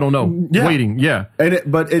fucking I don't know, waiting. Yeah, and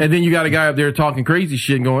then you got a guy up there talking crazy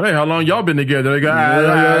shit and going, "Hey, how long y'all been together?" They go,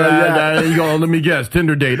 you go, let me guess,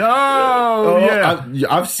 Tinder date. Oh yeah,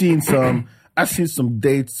 I've seen some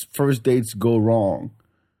dates, first dates go wrong.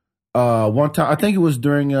 One time, I think it was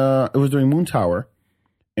during Moon Tower,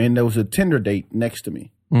 and there was a Tinder date next to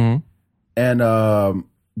me, and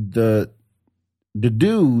the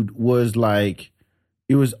dude was like,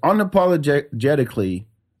 he was unapologetically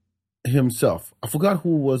himself. I forgot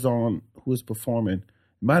who was performing. It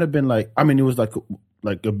might have been it was like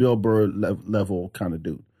a Bill Burr level kind of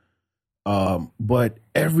dude. But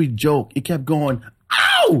every joke, it kept going,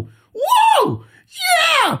 "Ow, whoa,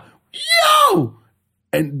 yeah, yo."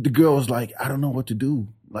 And the girl was like, "I don't know what to do.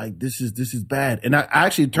 Like, this is bad." And I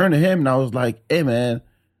actually turned to him and I was like, "Hey, man,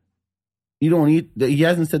 you don't need." He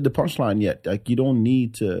hasn't said the punchline yet. Like, you don't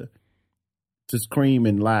need to scream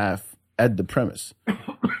and laugh at the premise.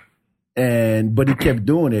 But he kept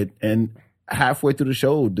doing it. And halfway through the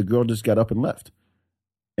show, the girl just got up and left.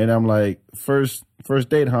 And I'm like, "First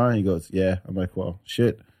date, huh?" He goes, "Yeah." I'm like, "Well,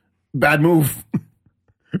 shit, bad move."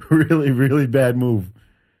 Really, really bad move.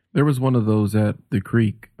 There was one of those at the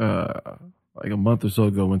Creek like a month or so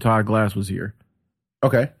ago when Todd Glass was here.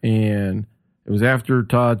 Okay. And it was after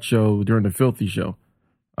Todd's show during the Filthy show.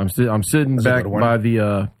 I'm sitting back by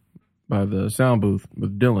the sound booth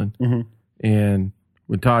with Dylan. Mm-hmm. And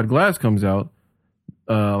when Todd Glass comes out,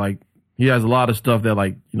 he has a lot of stuff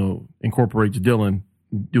that incorporates Dylan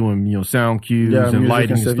doing, sound cues and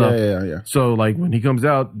lighting and stuff. Yeah. So when he comes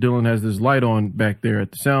out, Dylan has this light on back there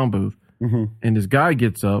at the sound booth. Mm-hmm. And this guy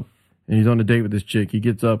gets up, and he's on a date with this chick. He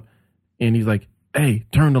gets up, and he's like, "Hey,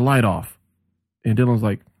 turn the light off." And Dylan's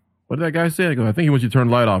like, "What did that guy say?" I go, "I think he wants you to turn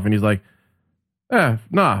the light off." And he's like,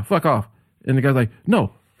 "Nah, fuck off." And the guy's like,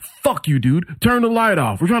 "No, fuck you, dude. Turn the light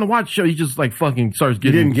off. We're trying to watch the show." He just fucking starts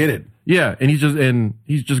getting. He didn't get it. Yeah, and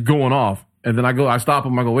he's just going off. And then I stop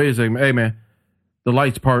him. I go, "Wait a second, hey man, the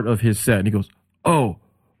light's part of his set." And he goes, "Oh,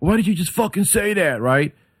 why did you just fucking say that?"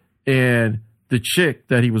 Right? And the chick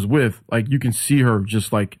that he was with, you can see her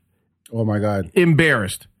just oh my God,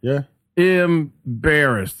 embarrassed. Yeah.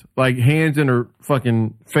 Embarrassed. Hands in her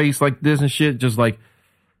fucking face like this and shit. Just so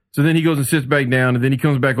then he goes and sits back down, and then he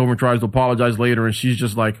comes back over and tries to apologize later. And she's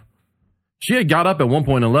just she had got up at one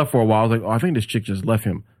point and left for a while. I was like, "Oh, I think this chick just left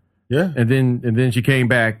him." Yeah. And then she came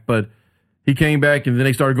back, but he came back and then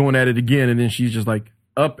they started going at it again. And then she's just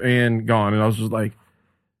up and gone. And I was just like,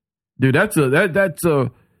 dude, that's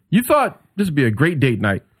you thought this would be a great date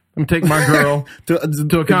night. I'm gonna take my girl to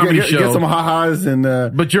a comedy show. Get some ha-has and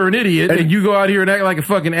but you're an idiot and you go out here and act like a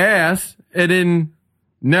fucking ass, and then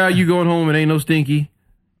now you going home and ain't no stinky.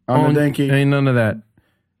 On the dinky. Ain't none of that.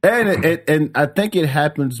 And I think it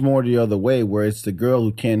happens more the other way, where it's the girl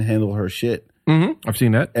who can't handle her shit. Mm-hmm. I've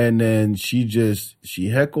seen that. And then she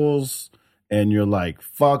heckles, and you're like,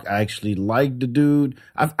 "Fuck, I actually like the dude."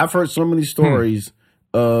 I've heard so many stories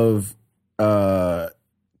of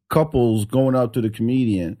couples going up to the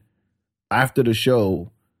comedian after the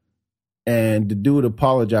show, and the dude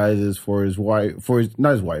apologizes for his wife,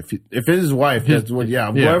 not his wife. If it's his wife, that's what.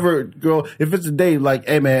 Yeah, whoever girl. If it's a date,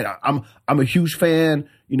 "Hey man, I'm a huge fan.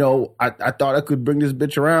 I thought I could bring this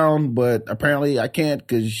bitch around, but apparently I can't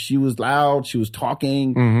because she was loud, she was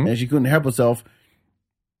talking, and she couldn't help herself."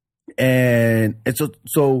 And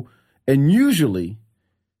so usually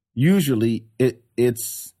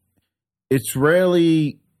it's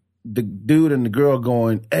rarely the dude and the girl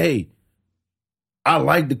going, "Hey, I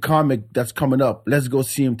like the comic that's coming up. Let's go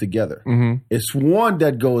see him together." Mm-hmm. It's one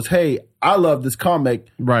that goes, "Hey, I love this comic.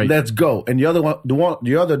 Right. Let's go." And the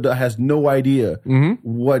other has no idea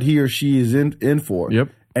what he or she is in for. Yep.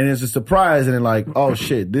 And it's a surprise, and they're like, "Oh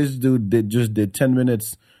shit, this dude just did 10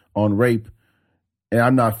 minutes on rape, and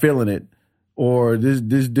I'm not feeling it." Or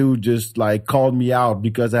this dude just called me out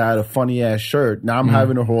because I had a funny ass shirt. Now I'm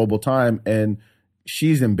having a horrible time, and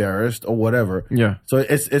she's embarrassed or whatever. Yeah. So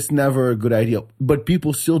it's never a good idea. But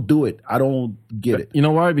people still do it. I don't get it. You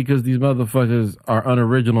know why? Because these motherfuckers are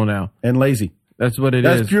unoriginal now. And lazy. That's what it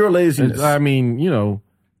is. That's pure laziness. I mean, you know,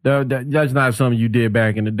 that's not something you did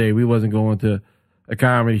back in the day. We wasn't going to a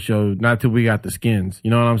comedy show not till we got the skins. You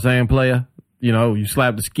know what I'm saying, player? You know, you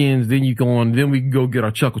slap the skins, then you go on, then we can go get our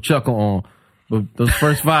chuckle on. But those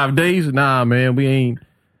first 5 days, nah, man, we ain't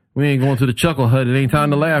going to the chuckle hut. It ain't time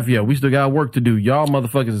to laugh yet. We still got work to do. Y'all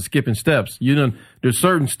motherfuckers are skipping steps. There's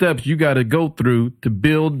certain steps you got to go through to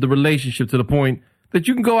build the relationship to the point that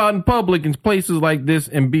you can go out in public in places like this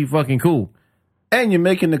and be fucking cool. And you're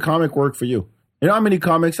making the comic work for you. You know how many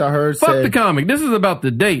comics I heard Fuck the comic. This is about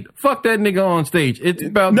the date. Fuck that nigga on stage. It's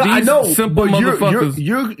about these simple motherfuckers.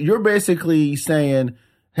 You're basically saying,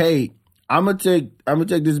 hey, I'm gonna take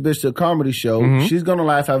this bitch to a comedy show. Mm-hmm. She's gonna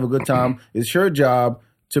laugh, have a good time. It's her job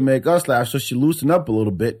to make us laugh, so she loosen up a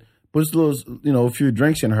little bit, puts a little, a few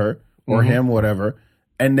drinks in her or him, whatever,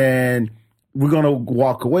 and then we're gonna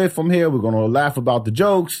walk away from here. We're gonna laugh about the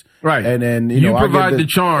jokes, right? And then you provide the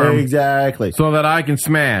charm, exactly, so that I can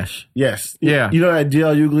smash. Yes, yeah. You know that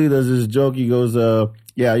D.L. Hughley does this joke. He goes,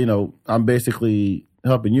 I'm basically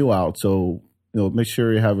helping you out, so make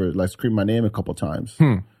sure you have her like scream my name a couple times,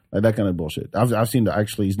 like that kind of bullshit. I've seen that.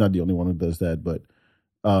 Actually, he's not the only one who does that, but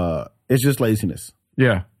it's just laziness.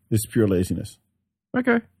 Yeah, it's pure laziness.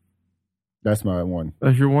 Okay, that's my one.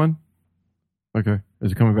 That's your one. Okay.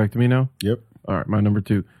 Is it coming back to me now? Yep. All right, my number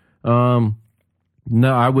 2. No,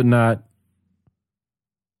 I would not.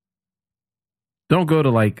 Don't go to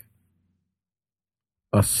like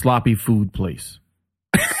a sloppy food place.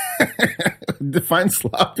 Define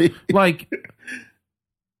sloppy. Like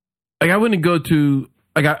I wouldn't go to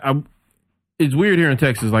it's weird here in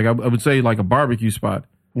Texas. Like I would say like a barbecue spot,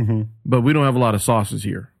 but we don't have a lot of sauces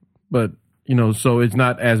here. But so it's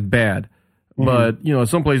not as bad. But,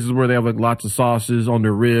 some places where they have like lots of sauces on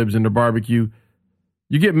their ribs and their barbecue,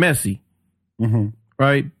 you get messy,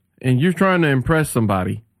 right? And you're trying to impress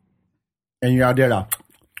somebody. And you're out there now.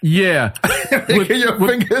 Yeah. with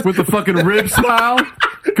the fucking rib smile.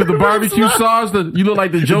 Because the barbecue sauce, you look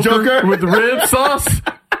like the Joker with the rib sauce.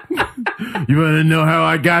 You want to know how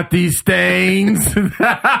I got these stains?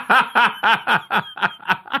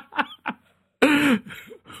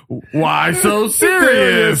 Why so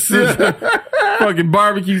serious? Fucking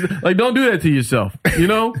barbecues. Like, don't do that to yourself.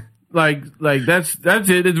 Like that's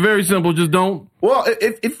it. It's very simple. Just don't. Well,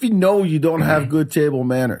 if you don't have good table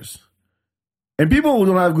manners, and people who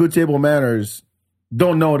don't have good table manners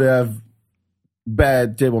don't know they have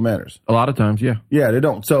bad table manners. A lot of times, yeah. Yeah, they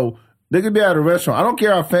don't. So they could be at a restaurant. I don't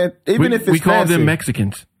care how fancy, even if it's fancy. We call them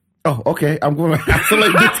Mexicans. Oh, okay. I'm going to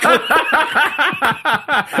isolate this clip.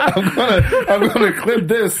 I'm going to clip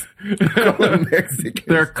this. Mexicans.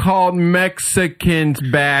 They're called Mexicans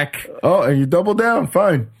back. Oh, and you double down.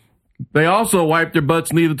 Fine. They also wipe their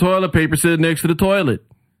butts and leave the toilet paper sitting next to the toilet.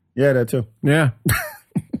 Yeah, that too. Yeah.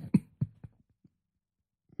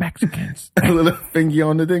 Mexicans. A little fingy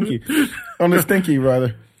on the dinky. On the stinky,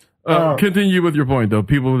 rather. Continue with your point, though.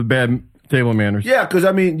 People with bad table manners. Yeah, because,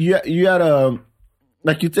 I mean, you had a...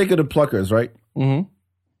 Like, you take it to Pluckers, right?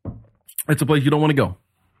 Mm-hmm. It's a place you don't want to go.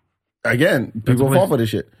 Again, people fall for this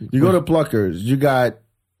shit. You go to Pluckers. You got,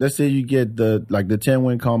 let's say you get the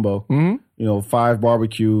 10-wing combo. Mm-hmm. 5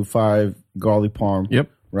 barbecue, 5 garlic parm. Yep.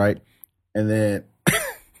 Right? And then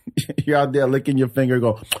you're out there licking your finger,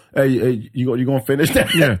 go, hey, you going to finish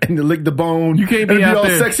that? Yeah. And you lick the bone. You can't be out all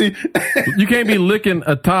there. Sexy. You can't be licking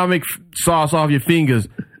atomic sauce off your fingers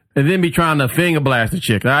and then be trying to finger blast a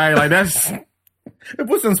chick. All right? Like, that's...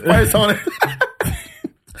 Put some spice on it.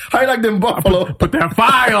 How you like them buffalo? Put that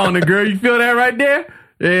fire on it, girl. You feel that right there?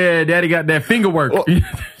 Yeah, daddy got that finger work. Well,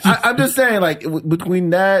 I'm just saying, like,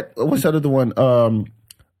 between that, what's that other one?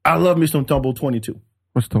 I love me some Tumble 22.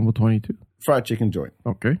 What's Tumble 22? Fried chicken joint.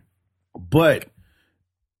 Okay. But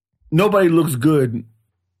nobody looks good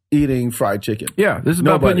eating fried chicken. Yeah, this is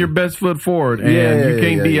about putting your best foot forward, and you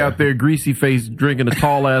can't be out there greasy faced drinking a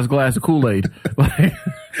tall ass glass of Kool-Aid. Like,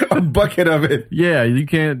 a bucket of it. Yeah, you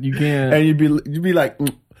can't. And you'd be like,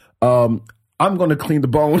 I'm going to clean the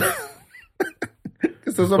bone.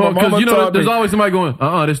 There's always somebody going,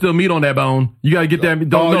 there's still meat on that bone. You got to get that.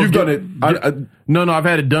 You've done it. No, I've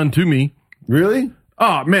had it done to me. Really?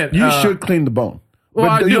 Oh, man. You should clean the bone.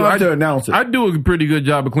 Well, but you have to announce it. I do a pretty good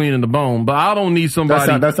job of cleaning the bone, but I don't need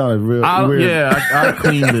somebody. That sounded real weird. Yeah, I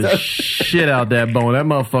clean the shit out that bone. That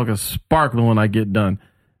motherfucker's sparkling when I get done.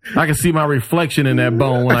 I can see my reflection in that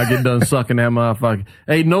bone when I get done sucking that motherfucker.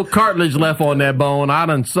 Ain't no cartilage left on that bone. I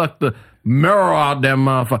done sucked the marrow out that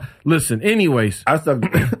motherfucker. Listen, anyways.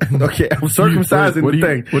 Okay, I'm circumcising the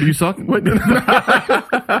thing. What are you sucking?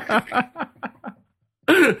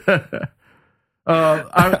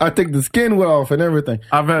 I take the skin off and everything.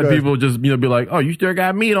 I've had people just be like, "Oh, you still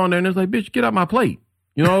got meat on there," and it's like, "Bitch, get out my plate,"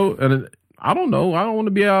 And I don't know. I don't want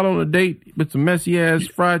to be out on a date with some messy ass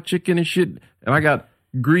fried chicken and shit, and I got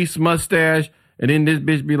grease mustache, and then this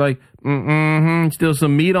bitch be like, still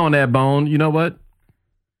some meat on that bone. You know what?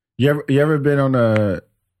 You ever been on a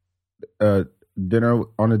dinner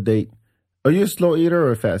on a date? Are you a slow eater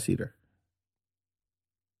or a fast eater?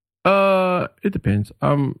 It depends.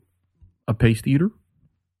 I'm a paste eater.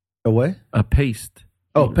 A what? A paste.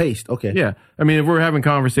 Oh, paste. Okay. Yeah. I mean, if we're having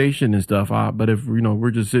conversation and stuff, but if,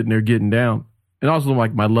 we're just sitting there getting down, and also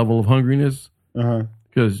like my level of hungriness,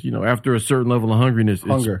 because, after a certain level of hungriness,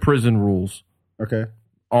 it's prison rules. Okay.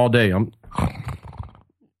 All day. I'm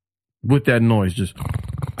with that noise, just.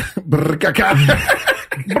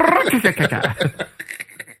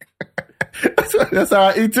 That's how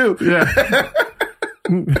I eat too. Yeah.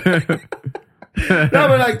 No,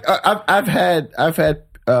 but like I've had.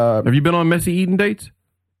 Have you been on messy eating dates?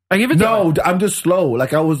 Like no, I'm just slow.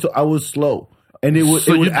 Like I was slow, and it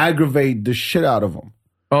would aggravate the shit out of them.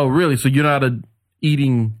 Oh, really? So you're not a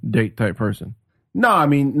eating date type person? No, I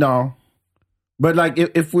mean no. But like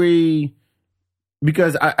if we,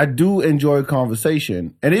 because I do enjoy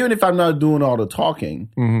conversation, and even if I'm not doing all the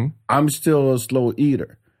talking, I'm still a slow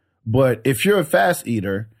eater. But if you're a fast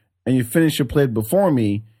eater and you finish your plate before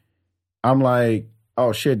me, I'm like,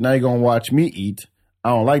 oh shit, now you're gonna watch me eat. I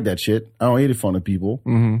don't like that shit. I don't eat in front of people.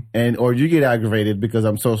 And or you get aggravated because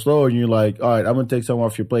I'm so slow, and you're like, all right, I'm gonna take some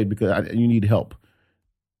off your plate because you need help.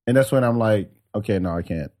 And that's when I'm like, okay, no, I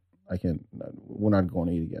can't. We're not going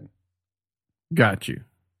to eat again. Got you.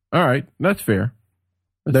 All right, that's fair.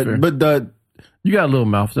 Fair. But you got a little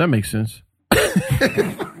mouth. So that makes sense.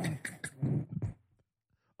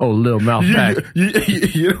 Oh, little mouth pack.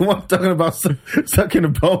 You know what I'm talking about? Sucking a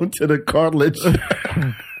bone to the cartilage.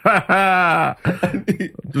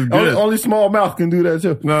 only small mouth can do that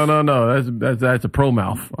too. No. That's a pro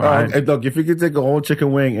mouth. All right. And look, if you could take a whole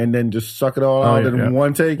chicken wing and then just suck it all out in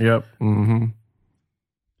one take. Yep.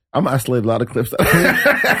 I'm gonna isolate a lot of clips.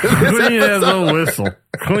 Clean as a whistle.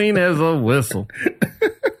 Clean as a whistle.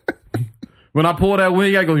 When I pull that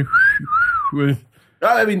wing, I go.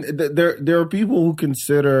 I mean, there are people who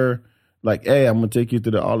consider like, hey, I'm gonna take you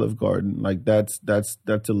to the Olive Garden. Like that's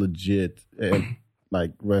a legit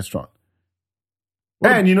like restaurant.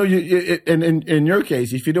 And you in your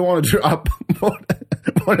case, if you don't want to drop more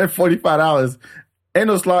than $45, ain't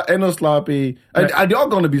no sloppy. Are y'all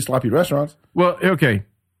going to be sloppy restaurants? Well, okay.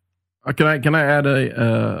 Can I add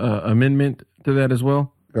a amendment to that as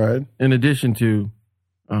well? Go ahead. In addition to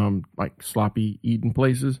like sloppy eating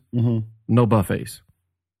places, no buffets.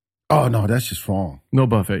 Oh no, that's just wrong. No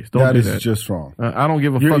buffets. Don't do that. That is just wrong. I don't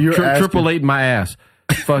give a fuck. Triple eight my ass.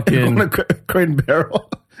 Fucking Crate and Barrel.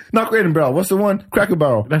 Not Crate and Barrel. What's the one? Cracker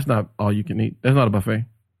Barrel. That's not all you can eat. That's not a buffet.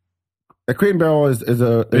 A Crate and Barrel is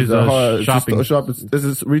a shopping. This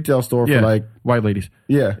is a retail store for like white ladies.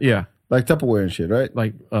 Yeah. Like Tupperware and shit, right?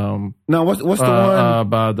 Like no, what's the one?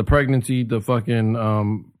 By the pregnancy, the fucking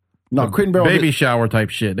no, Crate and Barrel baby shower type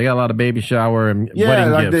shit. They got a lot of baby shower and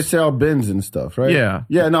wedding like gifts. they sell bins and stuff, right? Yeah.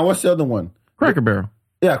 Now what's the other one? Cracker Barrel.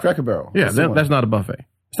 Yeah, Cracker Barrel. Yeah, that's not a buffet.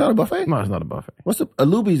 It's not a buffet? No, it's not a buffet. What's a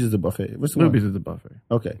Luby's is a buffet. What's the Luby's one? is a buffet.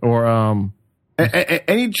 Okay. Or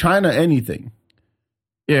any China anything.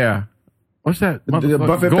 Yeah. What's that? The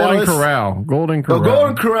buffet Golden Palace? Corral. Golden Corral. Oh,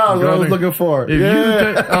 Golden Corral is what I was looking for.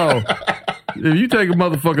 If you take a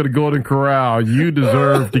motherfucker to Golden Corral, you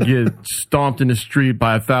deserve to get stomped in the street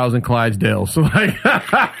by 1,000 Clydesdales. So like,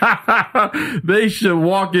 they should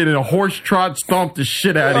walk in and a horse trot stomp the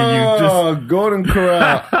shit out of you. Oh, Golden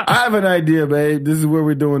Corral. I have an idea, babe. This is what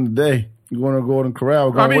we're doing today. We're going to Golden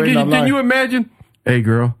Corral. Can you imagine? Hey,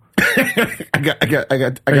 girl. I got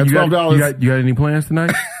 $12. You got any plans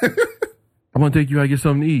tonight? I want to take you out and get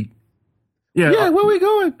something to eat. Yeah, where we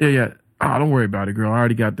going? Yeah. Oh, don't worry about it, girl. I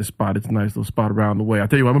already got this spot. It's a nice little spot around the way. I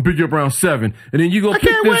tell you what, I'm gonna pick you up around 7, and then you go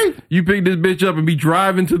You pick this bitch up and be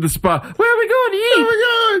driving to the spot. Where are we going to eat? Where are we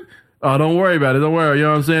going? Oh, don't worry about it. Don't worry. You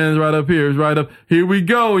know what I'm saying? It's right up here. It's right up. Here we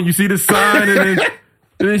go. And you see the sign, and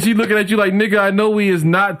then she looking at you like, nigga, I know we is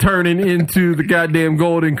not turning into the goddamn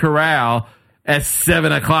Golden Corral at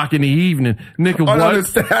 7:00 in the evening. Nigga, on what? A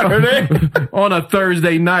Saturday? On a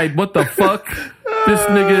Thursday night. What the fuck this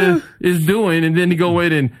nigga is doing? And then he go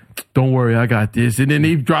in and, don't worry, I got this. And then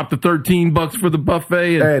he dropped the $13 for the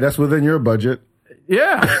buffet. Hey, that's within your budget.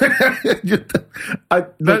 Yeah.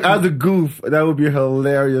 As a goof, that would be a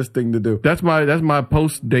hilarious thing to do. That's my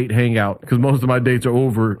post-date hangout, because most of my dates are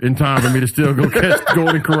over in time for me to still go catch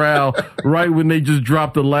Golden Corral right when they just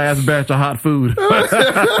dropped the last batch of hot food.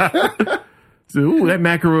 So, ooh, that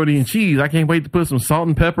macaroni and cheese. I can't wait to put some salt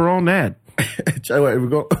and pepper on that. We're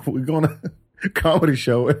going to comedy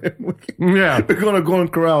show. Yeah. We're going to Golden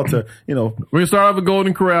Corral to, We're going to start off at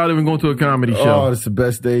Golden Corral, then we're going to a comedy show. Oh, it's the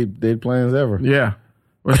best day plans ever. Yeah.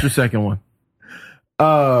 What's your second one?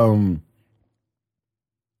 I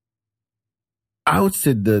would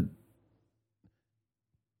say the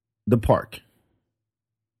park.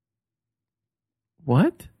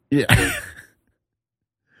 What? Yeah.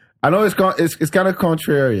 I know it's kind of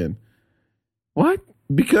contrarian. What?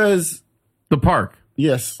 Because the park.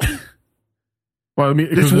 Yes. Well, I mean,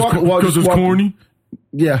 because it's corny.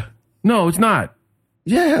 Yeah. No, it's not.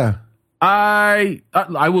 Yeah. I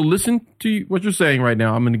will listen to what you're saying right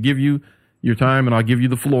now. I'm going to give you your time, and I'll give you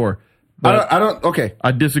the floor. I don't. Okay.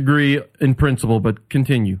 I disagree in principle, but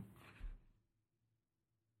continue.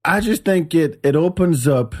 I just think it opens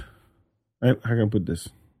up. How can I put this?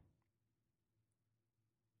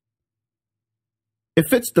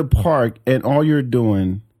 If it's the park and all you're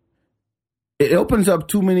doing, it opens up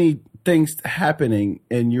too many things happening,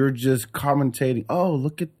 and you're just commentating. Oh,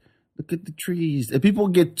 look at the trees. And people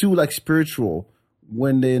get too like spiritual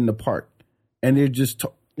when they're in the park, and you're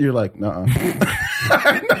like, nah.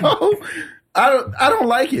 No, I don't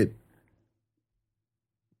like it.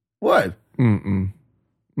 What?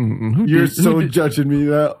 You're judging me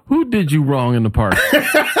now. Who did you wrong in the park?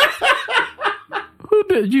 Who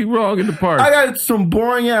did you wrong in the park? I got some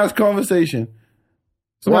boring ass conversation.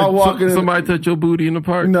 Somebody touch your booty in the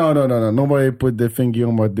park? No. Nobody put their finger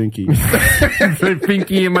on my dinky.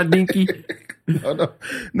 Finky in my dinky? No.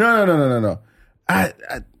 I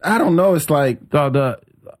don't know. It's like look.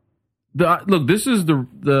 This is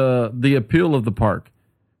the appeal of the park,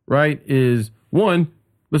 right? Is one.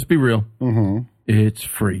 Let's be real. Mm-hmm. It's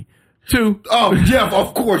free. Two. Oh yeah,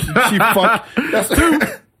 of course. She fuck. That's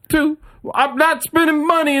two. I'm not spending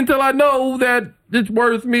money until I know that it's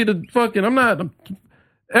worth me to fucking. I'm not.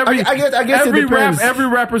 I guess every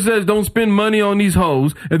rapper says don't spend money on these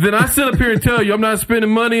hoes, and then I sit up here and tell you I'm not spending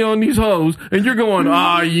money on these hoes, and you're going,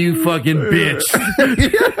 you fucking bitch,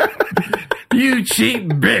 you cheap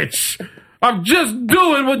bitch. I'm just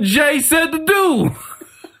doing what Jay said to do.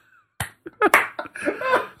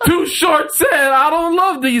 Too Short said I don't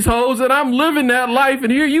love these hoes, and I'm living that life,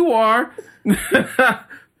 and here you are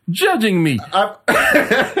judging me.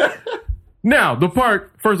 Now, the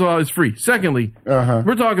park, first of all, is free. Secondly,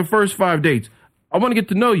 we're talking first 5 dates. I want to get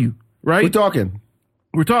to know you, right? We're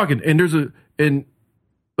talking. And and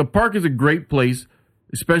the park is a great place,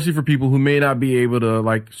 especially for people who may not be able to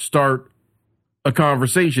like start a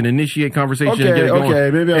conversation, initiate conversation, and get it going. Okay,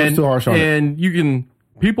 maybe I was too harsh on it. And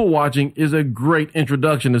people watching is a great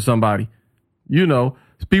introduction to somebody.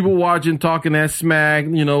 People watching, talking that smack,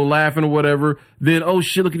 laughing or whatever. Then, oh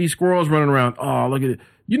shit, look at these squirrels running around. Oh, look at it.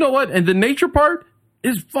 You know what? And the nature part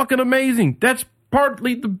is fucking amazing. That's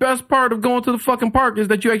partly the best part of going to the fucking park is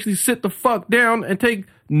that you actually sit the fuck down and take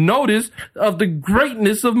notice of the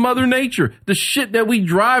greatness of Mother Nature. The shit that we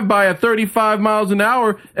drive by at 35 miles an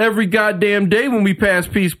hour every goddamn day when we pass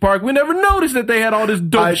Peace Park. We never noticed that they had all this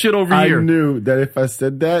dope shit over here. I knew that if I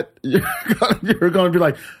said that, you're going to be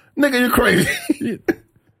like, nigga, you're crazy.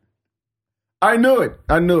 I knew it.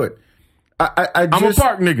 I'm a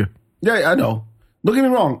park nigga. Yeah, I know. Don't get me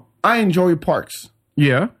wrong. I enjoy parks.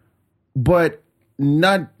 Yeah. But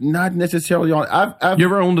not necessarily on. I've You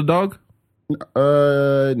ever owned a dog?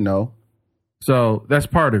 No. So that's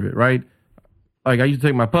part of it, right? Like I used to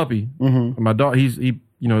take my puppy, my dog. He the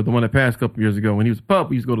one that passed a couple years ago. When he was a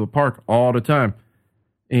pup, we used to go to the park all the time.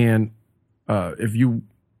 And if you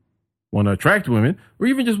want to attract women, or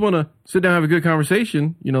even just want to sit down and have a good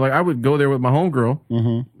conversation, like I would go there with my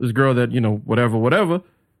homegirl, this girl that whatever.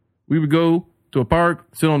 We would go to a park,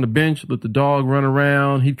 sit on the bench, let the dog run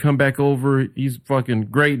around. He'd come back over. He's fucking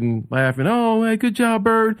great and laughing. Oh, hey, good job,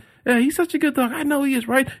 Bird. Yeah, he's such a good dog. I know he is,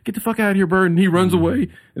 right? Get the fuck out of here, Bird. And he runs away.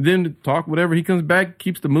 And then talk, whatever. He comes back,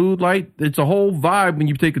 keeps the mood light. It's a whole vibe when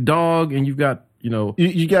you take a dog and you've got,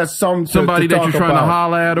 you got somebody that you're trying to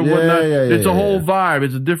holler at or whatnot. It's a whole vibe.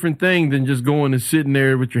 It's a different thing than just going and sitting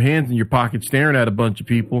there with your hands in your pocket staring at a bunch of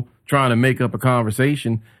people trying to make up a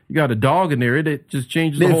conversation. You got a dog in there, it just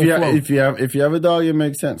changes the whole flow. If you have a dog, it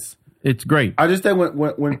makes sense. It's great. I just think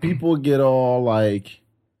when people get all like,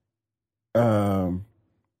 the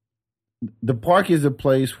park is a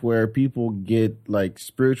place where people get like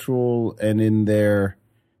spiritual and in their,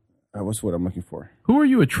 what's what I'm looking for? Who are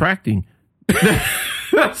you attracting?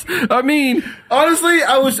 I mean, honestly,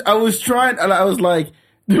 I was trying, and I was like,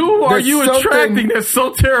 who are you attracting that's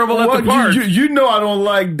so terrible at the park? You know I don't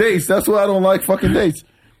like dates. That's why I don't like fucking dates.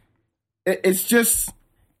 It's just,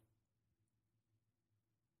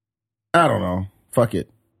 I don't know. Fuck it.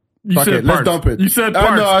 You Fuck said it. parks. Let's dump it. You said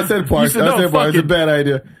parks. No, I said parks. You said, I said parks. It's a bad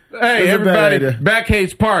idea. Hey, it's everybody, back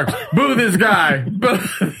hates parks. Boo this guy.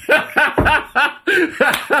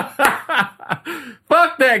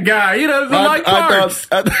 Fuck that guy. He doesn't like parks.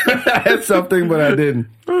 I had something, but I didn't.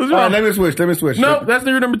 All right, let me switch. Nope, that's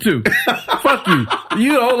your number 2. Fuck you.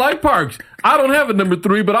 You don't like parks. I don't have a number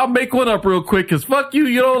 3, but I'll make one up real quick because fuck you.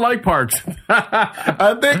 You don't like parks.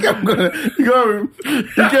 I think I'm gonna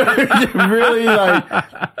get really like.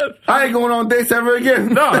 I ain't going on dates ever again.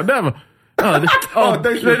 No, never. They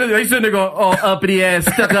sitting there going, oh, uppity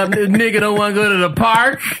ass, stuck up nigga don't want to go to the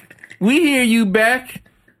park. We hear you back.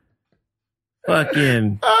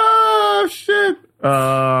 Fucking. Oh, shit.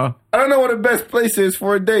 I don't know what the best place is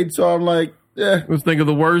for a date, so I'm like, yeah. Let's think of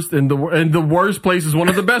the worst, and the worst place is one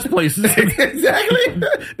of the best places. Exactly.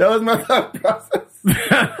 That was my thought process.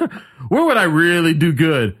 Where would I really do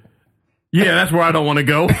good? Yeah, that's where I don't want to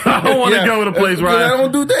go. I don't want to go to a place where I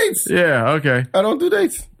don't do dates. Yeah, okay. I don't do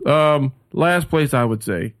dates. Last place I would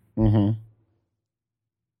say. Mm-hmm.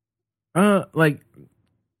 Like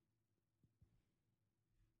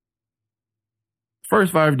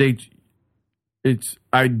first 5 dates, it's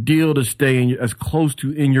ideal to stay as close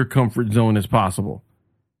to in your comfort zone as possible.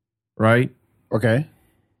 Right? Okay.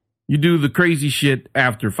 You do the crazy shit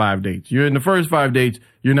after 5 dates. You're in the first 5 dates,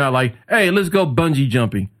 you're not like, hey, let's go bungee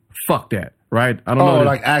jumping. Fuck that, right? I don't know. Oh,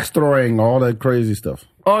 like axe throwing, all that crazy stuff.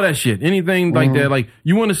 All that shit. Anything like that. Like,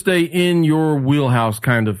 you want to stay in your wheelhouse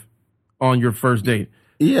kind of on your first date.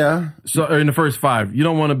 Yeah. So, or in the first 5. You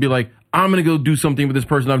don't want to be like, I'm going to go do something with this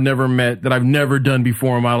person I've never met that I've never done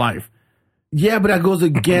before in my life. Yeah, but that goes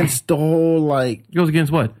against the whole, like... It goes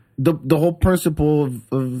against what? The whole principle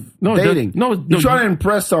of dating. You're trying to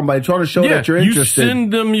impress somebody, trying to show that you're interested. You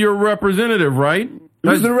send them your representative, right?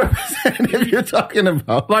 Who's the representative you're talking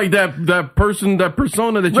about? Like that person, that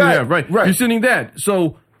persona that you have, right? You're sending that.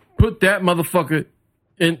 So put that motherfucker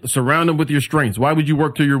and surround him with your strengths. Why would you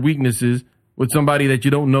work to your weaknesses with somebody that you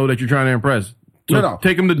don't know that you're trying to impress? So no.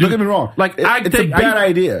 Take them to do. Don't get me wrong. Like it's a bad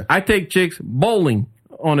idea. I take chicks bowling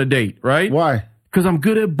on a date, right? Why? Because I'm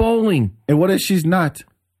good at bowling. And what if she's not?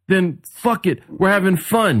 Then fuck it. We're having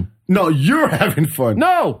fun. No, you're having fun.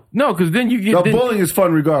 No, because then you get... No, bowling is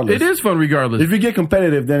fun regardless. It is fun regardless. If you get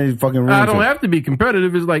competitive, then it fucking ruins I don't have to be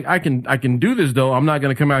competitive. It's like, I can do this, though. I'm not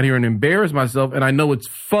going to come out here and embarrass myself, and I know it's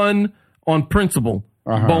fun on principle.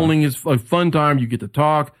 Bowling is a fun time. You get to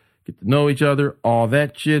talk, get to know each other, all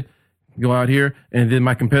that shit. Go out here, and then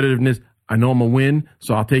my competitiveness... I know I'm gonna win,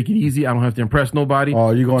 so I'll take it easy. I don't have to impress nobody.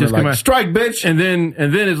 Oh, you're going to like, strike, bitch. And then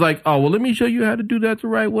it's like, oh, well, let me show you how to do that the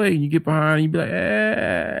right way. And you get behind and you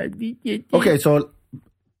be like, okay, so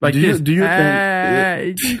like do this. You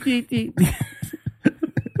think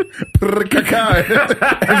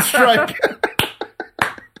and strike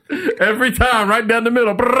every time, right down the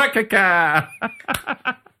middle.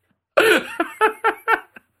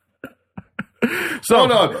 So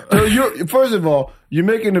hold on. So you first of all, you're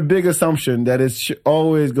making a big assumption that it's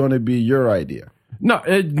always going to be your idea. No,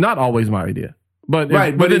 it's not always my idea. But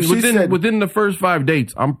within the first 5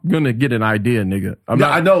 dates, I'm gonna get an idea, nigga.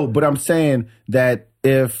 I know, but I'm saying that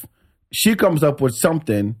if she comes up with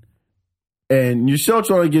something and you're still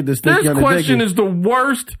trying to get this thing, this question is the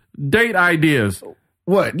worst date ideas.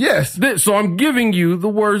 What? Yes. So I'm giving you the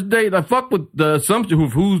worst date. I fuck with the assumption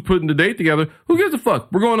of who's putting the date together. Who gives a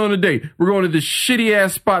fuck? We're going on a date. We're going to this shitty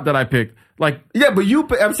ass spot that I picked. Like, yeah, but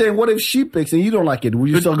I'm saying, what if she picks and you don't like it? Will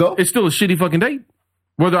you still go? It's still a shitty fucking date.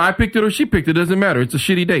 Whether I picked it or she picked it doesn't matter. It's a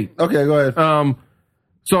shitty date. Okay, go ahead.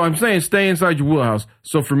 So I'm saying stay inside your wheelhouse.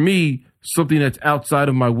 So for me, something that's outside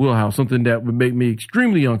of my wheelhouse, something that would make me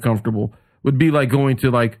extremely uncomfortable, would be like going to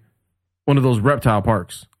like one of those reptile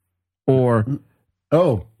parks or.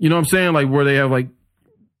 Oh, you know what I'm saying? Like where they have like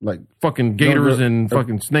fucking gators and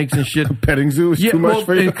fucking snakes and shit. Petting zoo is too much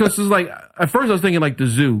for you. Because it's like, at first I was thinking like the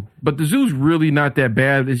zoo, but the zoo's really not that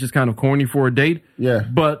bad. It's just kind of corny for a date. Yeah.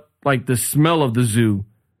 But like the smell of the zoo,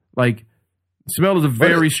 like smell is a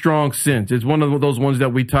very strong sense. It's one of those ones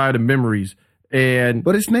that we tie to memories.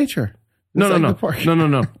 But it's nature. No.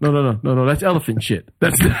 That's elephant shit.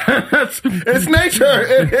 That's it's nature.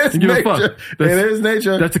 It is nature. It is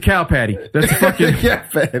nature. That's a cow patty. That's a fucking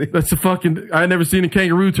patty. That's a fucking. I never seen a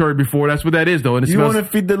kangaroo turd before. That's what that is, though. And you want to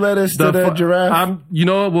feed the lettuce to the giraffe? You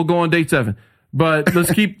know what? We'll go on date 7. But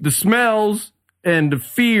let's keep the smells and the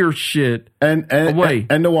fear shit away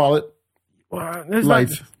and the wallet.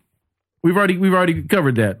 Lights. We've already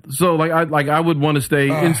covered that. So I would want to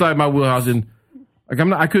stay inside my wheelhouse and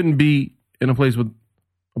I couldn't be in a place with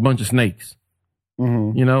a bunch of snakes,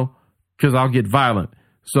 you know, because I'll get violent.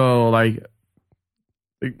 So like,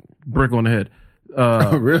 brick on the head.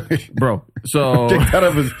 Really? Bro. So kicked out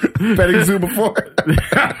of his petting zoo before.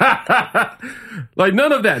 Like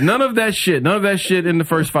none of that shit in the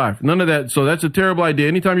first 5. None of that. So that's a terrible idea.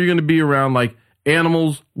 Anytime you're going to be around like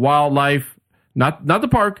animals, wildlife, not the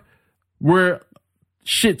park, where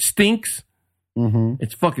shit stinks. Mm-hmm.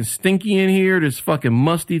 It's fucking stinky in here. There's fucking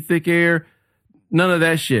musty, thick air. None of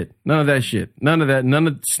that shit. None of that. None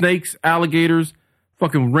of snakes, alligators,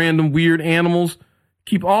 fucking random weird animals.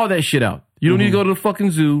 Keep all that shit out. You don't need to go to the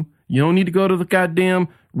fucking zoo. You don't need to go to the goddamn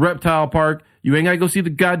reptile park. You ain't got to go see the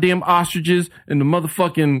goddamn ostriches and the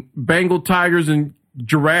motherfucking Bengal tigers and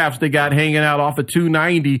giraffes they got hanging out off of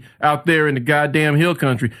 290 out there in the goddamn hill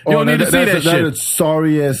country. You don't need to see that shit. That is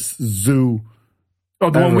sorriest zoo. Oh,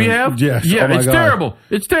 the one we have? Yes. Yeah, oh it's God. terrible.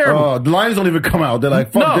 It's terrible. The lions don't even come out. They're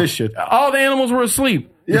like, fuck this shit. All the animals were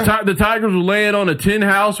asleep. Yeah. The tigers were laying on a tin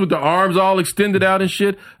house with their arms all extended out and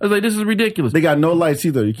shit. I was like, this is ridiculous. They got no lights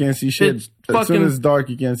either. You can't see shit. As soon as it's dark,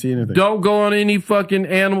 you can't see anything. Don't go on any fucking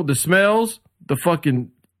animal. The smells, the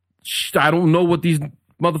fucking, I don't know what these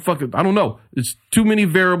motherfuckers, I don't know. It's too many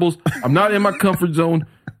variables. I'm not in my comfort zone.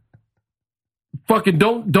 Fucking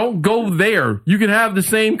don't go there. You can have the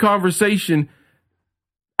same conversation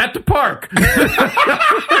at the park.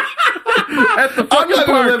 At the fucking I'm not park.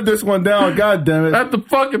 gonna live this one down. God damn it. At the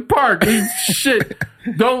fucking park. Shit.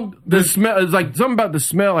 The smell, it's like something about the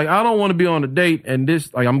smell. Like, I don't want to be on a date and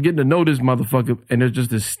this, like, I'm getting to know this motherfucker and there's just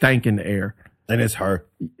this stank in the air. And it's her.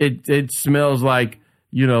 It smells like,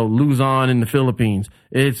 Luzon in the Philippines.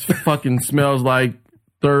 It fucking smells like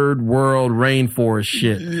third world rainforest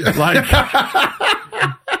shit. Like,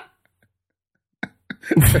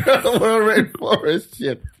 rainforest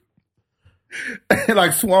shit.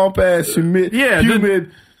 Like swamp ass,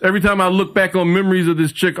 humid. Every time I look back on memories of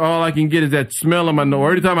this chick, all I can get is that smell in my nose.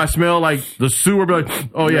 Every time I smell like the sewer, I'll be like,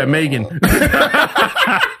 oh yeah, Megan.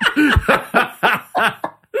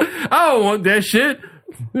 I don't want that shit.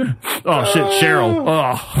 Oh shit, Cheryl.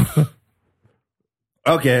 Oh.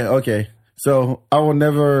 Okay. So I will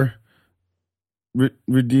never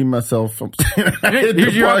redeem myself from.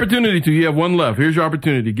 Here's your opportunity to. You have one left. Here's your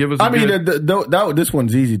opportunity. Give us. This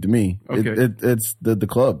one's easy to me. Okay. It's the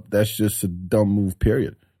club. That's just a dumb move.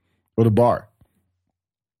 Period. Or the bar,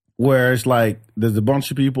 where it's like there's a bunch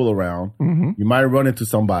of people around. Mm-hmm. You might run into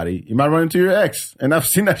somebody. You might run into your ex, and I've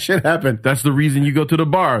seen that shit happen. That's the reason you go to the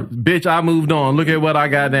bar, bitch. I moved on. Look at what I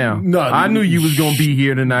got now. No, I knew you was gonna be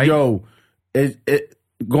here tonight. Yo,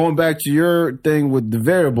 going back to your thing with the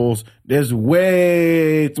variables, there's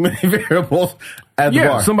way too many variables at the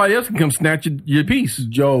bar. Somebody else can come snatch your piece.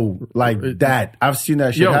 Joe, like that. I've seen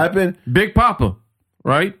that shit happen. Big Papa,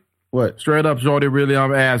 right? What? Straight up, shorty, really,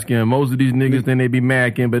 I'm asking. Most of these niggas think they be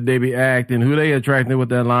macking, but they be acting. Who they attracting with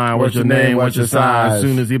that line? What's your name? What's your size? As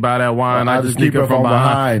soon as he buy that wine, I just sneak her from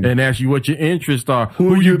behind and ask you what your interests are.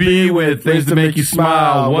 Who you be with? Things to make you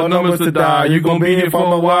smile. What numbers to dial? You gonna be here for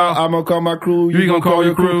a while? I'm gonna call my crew. You gonna call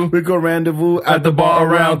your crew? We gonna rendezvous at the bar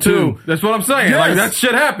around 2. That's what I'm saying. Yes. Like, that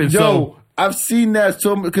shit happens. Yo, I've seen that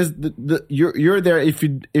because you're there if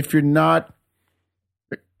you're not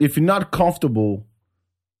comfortable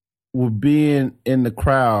with being in the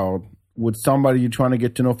crowd with somebody you're trying to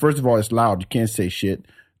get to know. First of all, it's loud. You can't say shit.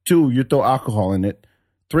 2, you throw alcohol in it.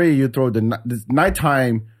 3, you throw the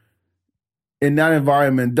nighttime in that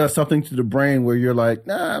environment does something to the brain where you're like,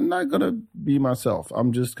 nah, I'm not going to be myself.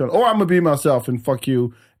 I'm just going to, or I'm going to be myself and fuck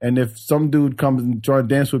you. And if some dude comes and try to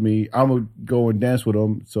dance with me, I'm going to go and dance with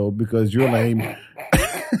him. So because you're lame.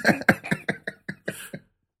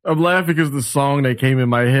 I'm laughing because the song that came in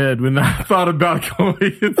my head when I thought about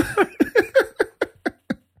going.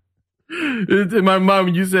 In my mind,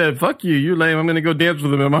 when you said, fuck you, you're lame, I'm going to go dance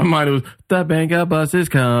with him. In my mind, it was, the Bangor bus is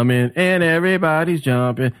coming and everybody's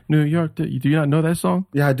jumping. New York, do you not know that song?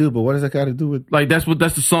 Yeah, I do, but what does that got to do with? Like, that's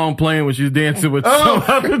the song playing when she's dancing with some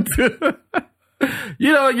other dude.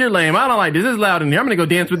 You know, you're lame. I don't like this. It's loud in here. I'm going to go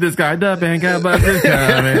dance with this guy. The Bangor bus is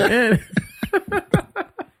coming.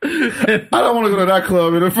 I don't want to go to that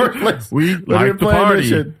club in the first place. We like the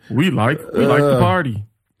party. We like the party.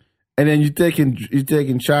 And then you're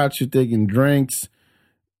taking shots, you're taking drinks.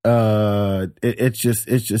 It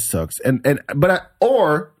just sucks.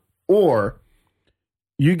 Or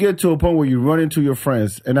you get to a point where you run into your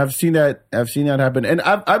friends, and I've seen that happen, and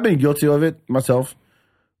I've been guilty of it myself.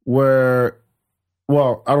 Where,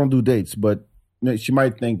 well, I don't do dates, but she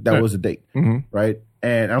might think that was a date, right?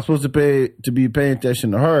 And I'm supposed to be paying attention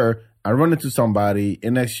to her. I run into somebody,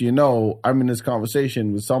 and next thing you know, I'm in this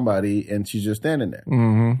conversation with somebody, and she's just standing there,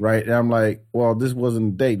 right? And I'm like, well, this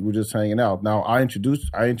wasn't a date. We're just hanging out. Now, I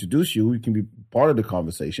introduce you. You can be part of the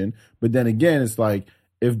conversation. But then again, it's like,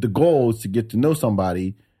 if the goal is to get to know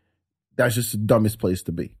somebody, that's just the dumbest place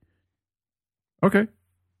to be. Okay.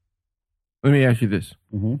 Let me ask you this.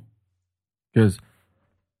 Because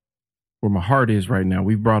where my heart is right now,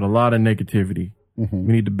 we've brought a lot of negativity.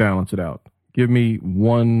 We need to balance it out. Give me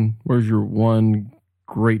where's your one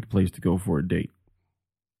great place to go for a date?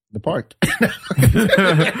 The park. Hey,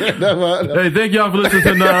 thank y'all for listening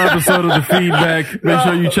to another episode of The Feedback. Make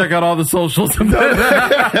sure you check out all the socials.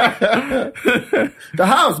 The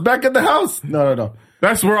house, back at the house. No.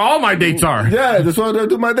 That's where all my dates are. Yeah, that's where I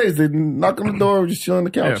do my dates. They knock on the door, just chill on the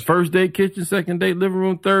couch. Yeah, first date, kitchen, second date, living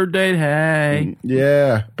room, third date, hey.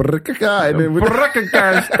 Yeah.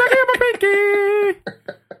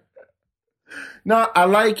 No, I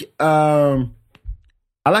like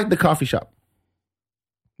the coffee shop.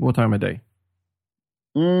 What time of day?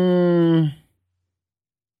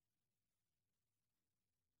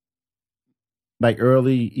 Like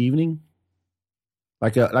early evening.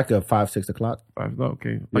 Like a 5, 6 o'clock.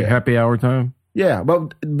 Okay. Like happy hour time? Yeah,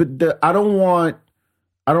 but I don't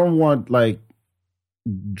want like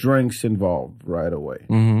drinks involved right away.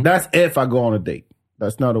 That's if I go on a date.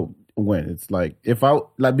 That's not a when. It's like if I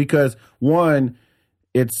like, because one,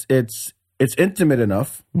 it's intimate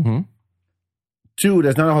enough. 2,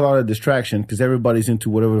 there's not a whole lot of distraction because everybody's into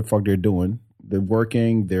whatever the fuck they're doing. They're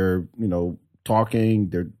working, they're talking,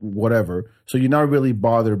 they're whatever. So you're not really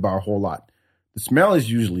bothered by a whole lot. The smell is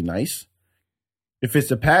usually nice. If it's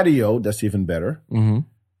a patio, that's even better.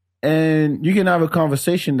 And you can have a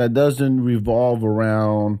conversation that doesn't revolve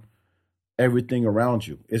around everything around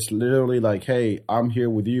you. It's literally like, hey, I'm here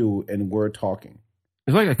with you and we're talking.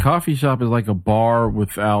 It's like a coffee shop is like a bar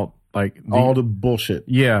without like all the bullshit.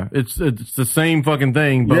 Yeah, it's the same fucking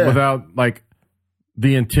thing, but without like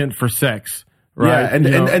the intent for sex, right? Yeah,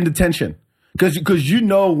 and the tension. Because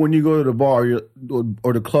when you go to the bar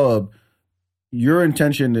or the club, your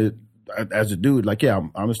intention is, as a dude, like, yeah,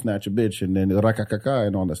 I'm gonna snatch a bitch and then rakakaka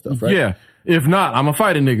and all that stuff, right? Yeah. If not, I'm a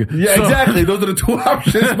fighting nigga. Yeah, so. Exactly. Those are the 2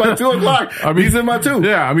 options by 2 o'clock. These are my 2.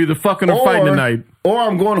 Yeah, I'm either fucking or fighting tonight. Or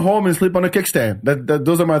I'm going home and sleep on a kickstand.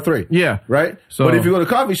 Those are my 3. Yeah. Right? So, but if you go to a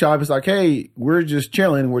coffee shop, it's like, hey, we're just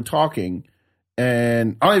chilling, we're talking,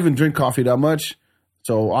 and I don't even drink coffee that much,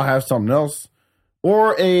 so I'll have something else.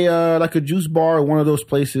 Or a like a juice bar, one of those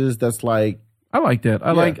places that's like, I like that.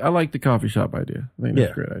 I like the coffee shop idea. I think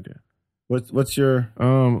that's a great idea. What's your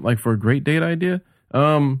like for a great date idea?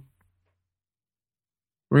 We're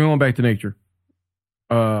going back to nature.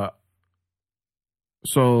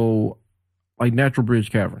 So like Natural Bridge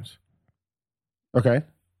Caverns. Okay.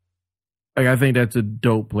 Like I think that's a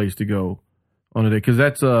dope place to go on a day because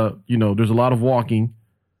that's there's a lot of walking.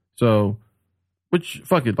 So which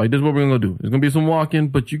fuck it, like this is what we're gonna do. There's gonna be some walking,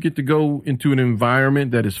 but you get to go into an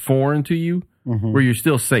environment that is foreign to you, where you're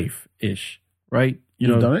still safe ish, right?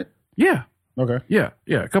 You've done it? Yeah. Okay. Yeah,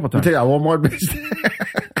 a couple times. I'll tell you, Walmart bitch.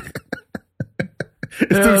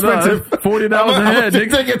 It's too expensive. $40 a head.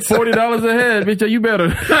 $40 a head, bitch. You better.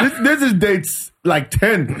 This is dates like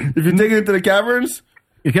 10. If you're taking it to the caverns,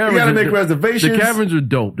 you gotta make reservations. The caverns are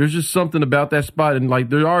dope. There's just something about that spot, and like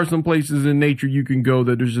there are some places in nature you can go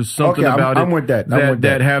that there's just something about it. I'm with that.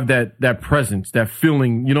 That have that presence, that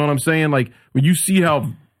feeling. You know what I'm saying? Like when you see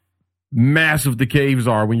how massive the caves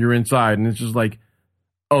are when you're inside, and it's just like,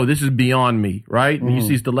 oh, this is beyond me, right? And you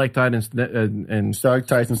see stalactites and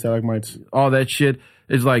stalactites and stalagmites, all that shit.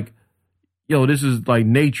 It's like, yo, this is like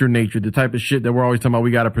nature, the type of shit that we're always talking about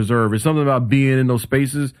we got to preserve. It's something about being in those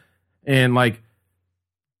spaces and like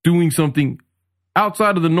doing something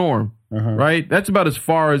outside of the norm, right? That's about as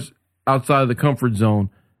far as outside of the comfort zone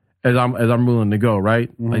as I'm willing to go, right?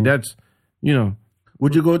 Like that's,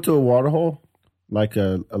 Would you go to a water hole, like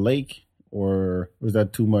a lake, or was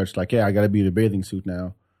that too much? Like, yeah, I got to be in a bathing suit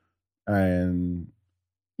now, and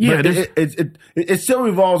yeah, it still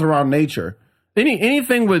revolves around nature.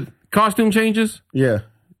 Anything with costume changes,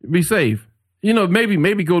 be safe.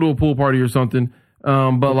 Maybe go to a pool party or something.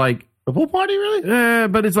 But like a pool party, really? Yeah,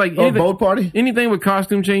 but it's like a boat party. Anything with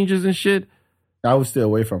costume changes and shit, I would stay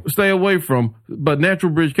away from. But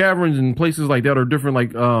Natural Bridge Caverns and places like that are different.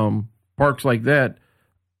 Like parks like that,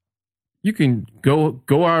 you can go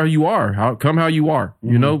how you are, come how you are,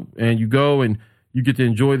 and you go and you get to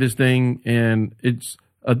enjoy this thing, and it's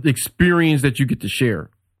an experience that you get to share.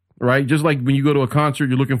 Right? Just like when you go to a concert,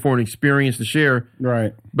 you're looking for an experience to share.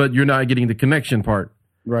 Right. But you're not getting the connection part.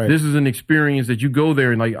 Right. This is an experience that you go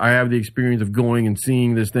there and like, I have the experience of going and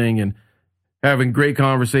seeing this thing and having great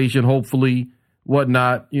conversation, hopefully,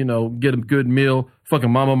 whatnot, get a good meal.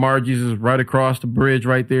 Fucking Mama Margie's is right across the bridge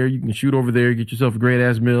right there. You can shoot over there, get yourself a great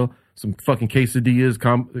ass meal, some fucking quesadillas,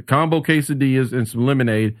 combo quesadillas and some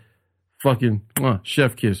lemonade. Fucking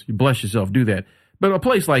chef kiss. You bless yourself. Do that. But a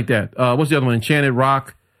place like that. What's the other one? Enchanted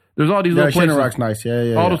Rock. There's all these little places. Enchanted Rock's nice.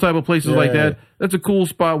 Yeah. All those type of places like that. That's a cool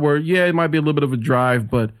spot where, it might be a little bit of a drive,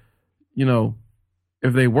 but,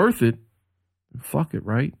 if they worth it, fuck it,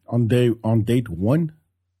 right? On date 1?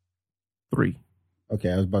 3. Okay,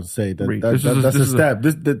 I was about to say that's a step.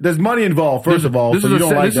 There's money involved. First of all, this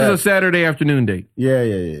is a Saturday afternoon date.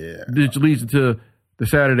 Yeah. Which leads to the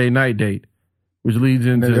Saturday night date, which leads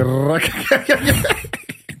into. You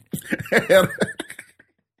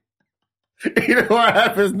know what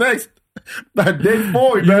happens next? By day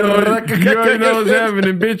 4, you already know what's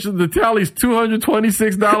happening, bitch. The tally's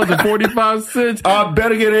 $226.45. I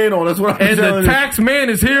better get in on. That's what I'm telling you. And the tax man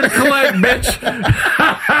is here to collect, bitch.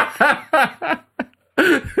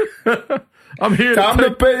 I'm here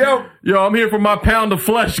to pay out. Yo, I'm here for my pound of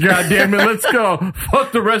flesh, goddammit. Let's go.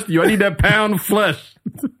 Fuck the rest of you. I need that pound of flesh.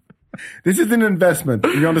 This is an investment.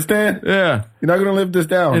 You understand? Yeah. You're not going to live this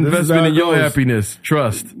down. Investment in your happiness.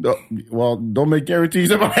 Trust. Well, don't make guarantees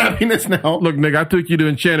about happiness now. Look, nigga, I took you to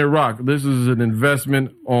Enchanted Rock. This is an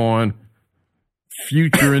investment on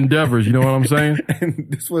future endeavors. You know what I'm saying? And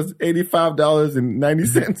this was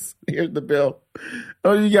 $85.90. Here's the bill.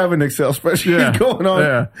 Oh, you have an Excel spreadsheet going on.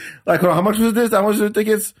 Yeah. Like, how much was this? How much was the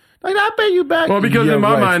tickets? Like, I'll pay you back. Well, because in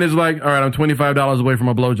my mind, it's like, all right, I'm $25 away from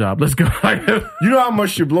a blowjob. Let's go. You know how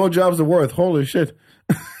much your blowjobs are worth? Holy shit.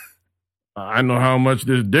 I know how much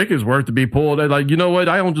this dick is worth to be pulled. Like, you know what?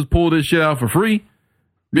 I don't just pull this shit out for free.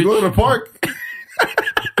 You go to the park.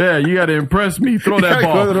 Yeah, you got to impress me. Throw that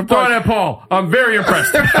ball. Throw that ball. I'm very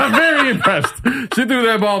impressed. I'm very impressed. She threw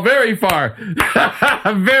that ball very far.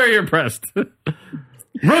 I'm very impressed.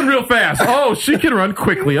 Run real fast. Oh, she can run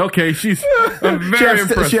quickly. Okay, I'm very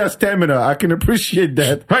impressed. She has stamina. I can appreciate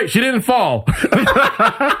that. Right, she didn't fall.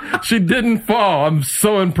 She didn't fall. I'm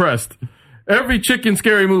so impressed. Every chick in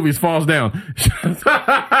scary movies falls down.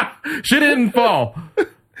 She didn't fall.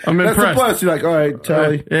 I'm impressed. That's a plus. You're like, all right,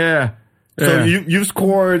 Charlie. Yeah. So you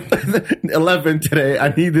scored 11 today. I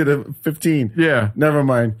needed a 15. Yeah. Never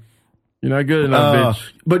mind. You're not good enough,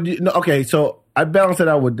 bitch. But, okay, so I balance it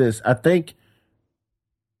out with this. I think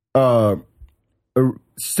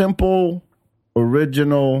simple,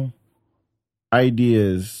 original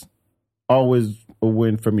ideas always a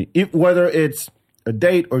win for me. Whether it's a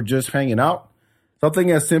date or just hanging out.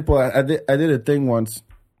 Something as simple. I did a thing once.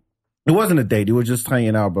 It wasn't a date. It was just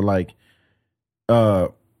hanging out. But like,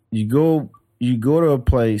 you go to a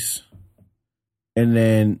place, and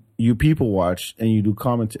then you people watch and you do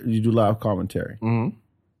commentary. You do live commentary. Mm-hmm.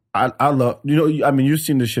 I love, I mean, you've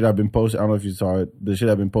seen the shit I've been posting. I don't know if you saw it. The shit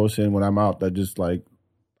I've been posting when I'm out, that just like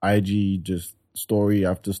IG, just story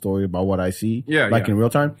after story about what I see. Yeah. In real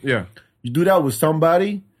time. Yeah. You do that with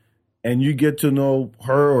somebody and you get to know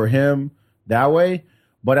her or him that way.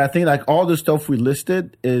 But I think like all the stuff we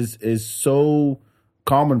listed is so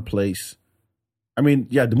commonplace. I mean,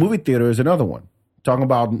 yeah, the movie theater is another one. Talking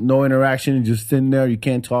about no interaction, you're just sitting there, you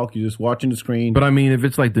can't talk, you're just watching the screen. But I mean, if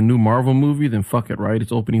it's like the new Marvel movie, then fuck it, right?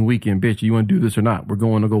 It's opening weekend, bitch. You want to do this or not? We're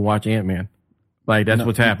going to go watch Ant-Man. Like, that's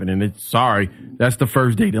what's happening. Sorry, that's the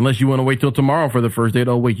first date. Unless you want to wait till tomorrow for the first date.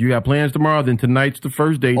 Oh, wait, you got plans tomorrow? Then tonight's the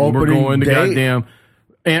first date, and we're going to goddamn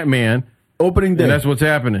Ant-Man. Opening day. And that's what's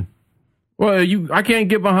happening. Well, I can't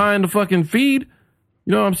get behind the fucking feed.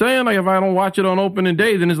 You know what I'm saying? Like, if I don't watch it on opening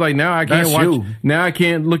day, then it's like, now I can't Now I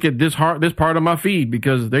can't look at this part of my feed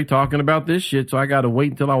because they're talking about this shit, so I got to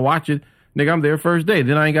wait until I watch it. Nigga, I'm there first day.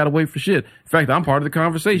 Then I ain't got to wait for shit. In fact, I'm part of the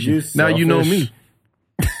conversation. Now you know me.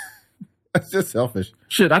 That's just selfish.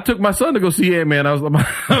 Shit, I took my son to go see Ant-Man. I was like,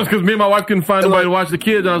 because me and my wife couldn't find nobody to watch the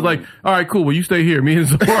kids. And I was like, all right, cool. Well, you stay here. Me and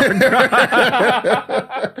Zoe.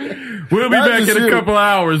 We'll be back in a couple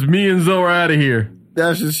hours. Me and Zoe are out of here.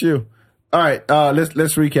 That's just you. All right,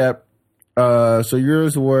 let's recap. So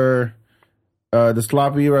yours were the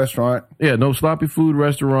sloppy restaurant. Yeah, no sloppy food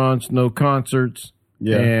restaurants, no concerts,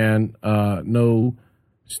 and no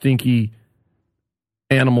stinky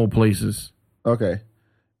animal places. Okay.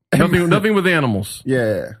 Nothing with animals.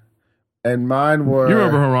 Yeah. And mine were... You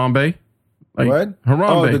remember Harambe? Like, what?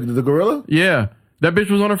 Harambe. Oh, the gorilla? Yeah. That bitch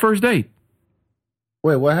was on her first date.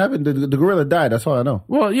 Wait, what happened? The gorilla died. That's all I know.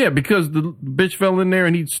 Well, yeah, because the bitch fell in there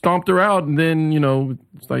and he stomped her out, and then,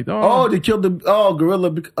 it's like, oh, they killed the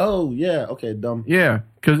gorilla. Oh, yeah. Okay, dumb. Yeah,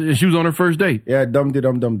 because she was on her first date. Yeah, dumb.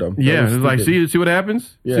 Yeah, it's like, see what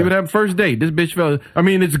happens? Yeah. See what happened? First date. This bitch fell. I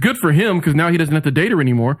mean, it's good for him because now he doesn't have to date her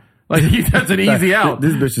anymore. Like, that's an easy out.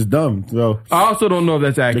 This bitch is dumb. So I also don't know if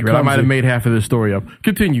that's accurate. I might have made half of this story up.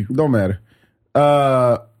 Continue. Don't matter.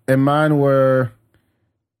 And mine were,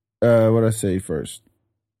 what did I say first?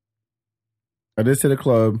 I did say the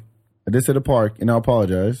club. I did say the park, and I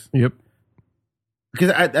apologize. Yep.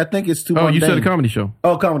 Because I think it's too. Oh, mundane. you said a comedy show.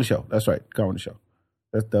 Oh, comedy show. That's right, comedy show.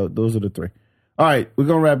 Those are the three. All right, we're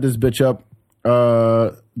gonna wrap this bitch up.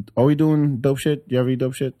 Are we doing dope shit? You ever eat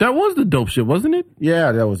dope shit? That was the dope shit, wasn't it?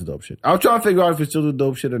 Yeah, that was the dope shit. I was trying to figure out if it's still the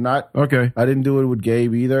dope shit or not. Okay. I didn't do it with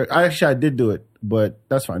Gabe either. I did do it, but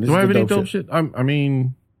that's fine. This do is I have the any dope shit? I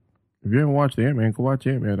mean, if you haven't watched Ant-Man, go watch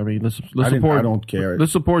Ant-Man. I mean, let's support. I don't care.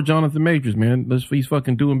 Let's support Jonathan Majors, man. He's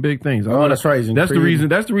fucking doing big things. That's right. That's the reason.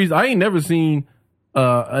 That's the reason. I ain't never seen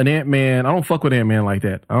an Ant-Man. I don't fuck with Ant-Man like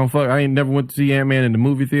that. I ain't never went to see Ant-Man in the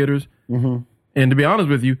movie theaters. Mm-hmm. And to be honest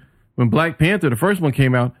with you, when Black Panther, the first one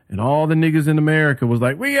came out, and all the niggas in America was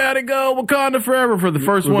like, we gotta go Wakanda forever for the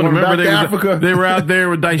first one. Remember they were out there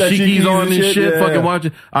with dashikis on and shit, fucking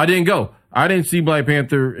watching. I didn't go. I didn't see Black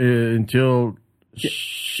Panther until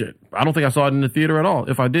shit. I don't think I saw it in the theater at all.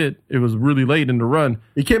 If I did, it was really late in the run.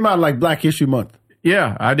 It came out like Black History Month.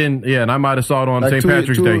 Yeah, I didn't. Yeah, and I might have saw it on like St.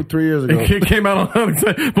 Patrick's Day. 3 years ago. It came out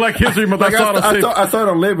on Black History Month. Like I saw it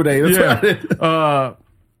on Labor Day. That's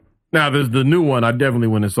now, there's the new one. I definitely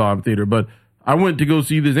went and saw in theater, but I went to go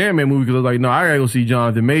see this Ant-Man movie because I was like, no, I gotta go see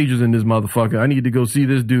Jonathan Majors in this motherfucker. I need to go see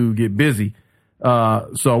this dude get busy.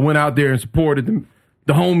 So I went out there and supported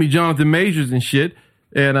the homie Jonathan Majors and shit.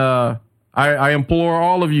 And I implore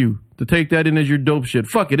all of you to take that in as your dope shit.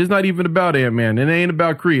 Fuck it. It's not even about Ant-Man. It ain't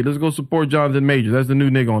about Creed. Let's go support Jonathan Majors. That's the new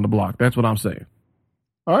nigga on the block. That's what I'm saying.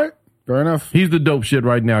 All right. Fair enough. He's the dope shit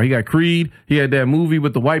right now. He got Creed. He had that movie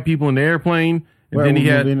with the white people in the airplane. And then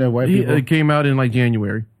it came out in like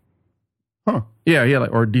January. Huh. Yeah,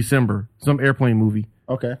 or December. Some airplane movie.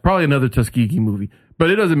 Okay. Probably another Tuskegee movie. But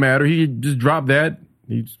it doesn't matter. He just dropped that.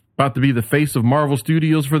 He's about to be the face of Marvel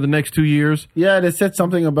Studios for the next 2 years. Yeah, they said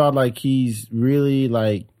something about like he's really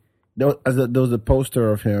like there was a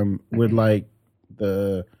poster of him with like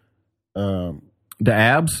the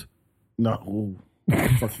abs? No.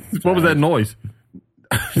 What was that noise?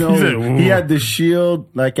 No, he had the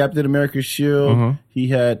shield, like Captain America's shield. Uh-huh. He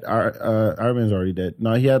had Iron Man's already dead.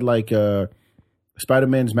 No, he had like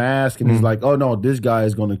Spider-Man's mask, and he's like, "Oh no, this guy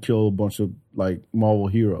is going to kill a bunch of like Marvel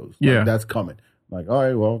heroes. Like, yeah, that's coming." Like, all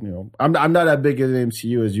right, well, I'm not that big in the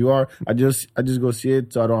MCU as you are. I just go see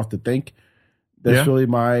it, so I don't have to think. That's really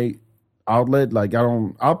my outlet. Like,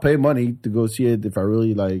 I'll pay money to go see it if I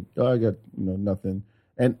really like. Oh, I got nothing.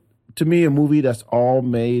 And to me, a movie that's all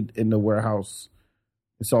made in the warehouse.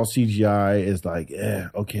 It's all CGI. It's like,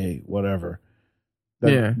 okay, whatever.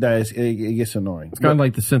 It gets annoying. It's kind of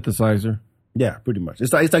like the synthesizer. Yeah, pretty much.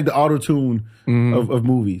 It's like the auto tune of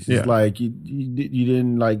movies. It's like you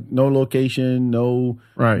didn't like no location, no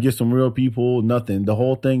get some real people, nothing. The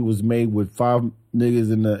whole thing was made with 5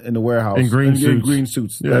 niggas in the warehouse in green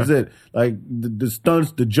suits. Yeah. That's it. Like the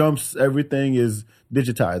stunts, the jumps, everything is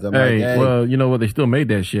digitized. Hey, well, you know what? They still made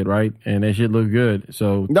that shit, right? And that shit looked good.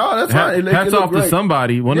 So no, that's fine. Hats off to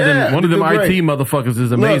somebody. One of them IT motherfuckers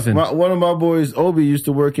is amazing. Look, one of my boys, Obi, used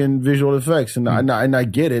to work in visual effects, and I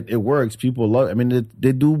get it. It works. People love it. I mean,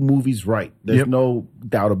 they do movies right. There's no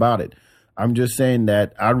doubt about it. I'm just saying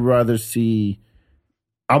that I'd rather see.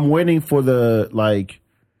 I'm waiting for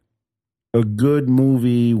a good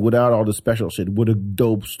movie without all the special shit, with a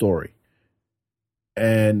dope story.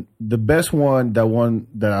 And the best one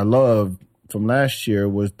that I loved from last year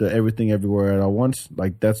was the Everything Everywhere at Once.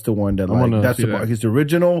 Like, that's the one it's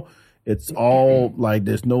original. It's all like,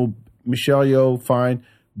 there's no Michelle Yeoh, fine,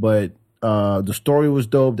 but the story was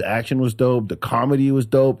dope, the action was dope, the comedy was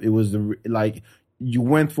dope. It was like you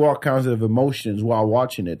went through all kinds of emotions while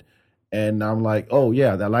watching it, and I'm like, oh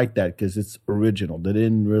yeah, I like that because it's original. They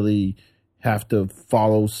didn't really have to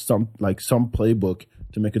follow some playbook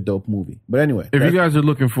to make a dope movie. But anyway. If you guys are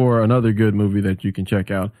looking for another good movie that you can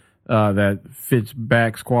check out that fits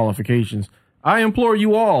Back's qualifications, I implore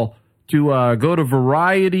you all to go to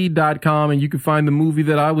Variety.com, and you can find the movie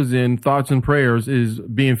that I was in, Thoughts and Prayers, is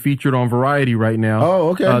being featured on Variety right now. Oh,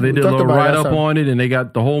 okay. They did a little write-up on it, and they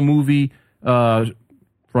got the whole movie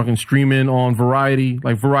fucking streaming on Variety,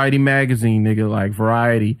 like Variety Magazine, nigga, like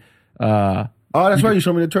Variety. Oh, that's right. You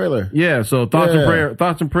showed me the trailer. Yeah. So Thoughts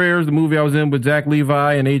and Prayers, the movie I was in with Zach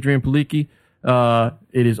Levi and Adrian Palicki.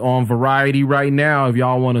 It is on Variety right now. If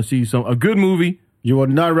y'all want to see a good movie, you will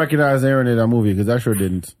not recognize Aaron in that movie because I sure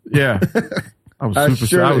didn't. Yeah, I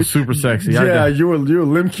was super sexy. Yeah, you were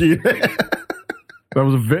Limke. That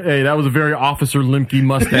was a very Officer Limke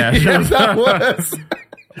mustache. Yes, that was.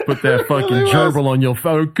 Put that fucking gerbil on your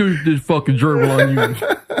face. Put this fucking gerbil on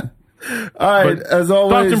you. All right. As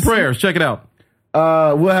always, Thoughts and Prayers. Check it out.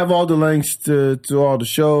 We'll have all the links to all the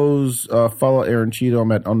shows. Follow Aaron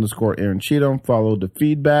Cheatham at _Aaron Cheatham. Follow the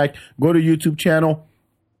feedback. Go to YouTube channel.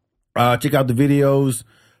 Check out the videos.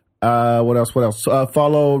 What else?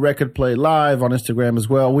 Follow Record Play Live on Instagram as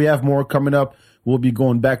well. We have more coming up. We'll be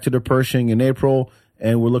going back to the Pershing in April,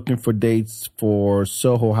 and we're looking for dates for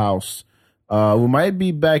Soho House. We might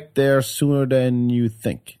be back there sooner than you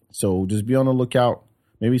think. So just be on the lookout.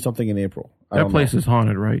 Maybe something in April. That place is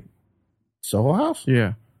haunted, right? Soho House?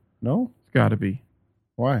 Yeah. No? It's got to be.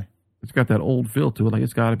 Why? It's got that old feel to it. Like,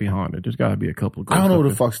 it's got to be haunted. There's got to be a couple of ghosts. I don't know who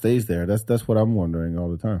the fuck stays there. That's what I'm wondering all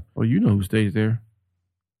the time. Well, you know who stays there.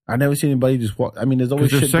 I never seen anybody just walk. I mean, there's always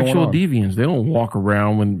shit going on. They're sexual deviants. They don't walk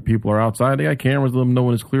around when people are outside. They got cameras to let them know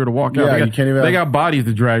when it's clear to walk out. They got bodies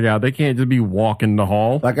to drag out. They can't just be walking the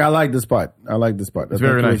hall. Like, I like the spot. It's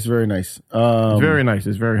very nice. It's very nice. It's very nice.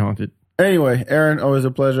 It's very haunted. Anyway, Aaron, always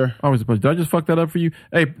a pleasure. Always a pleasure. Did I just fuck that up for you?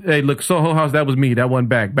 Hey, look, Soho House, that was me. That wasn't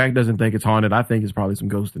Back. Back doesn't think it's haunted. I think it's probably some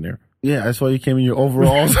ghost in there. Yeah, that's why you came in your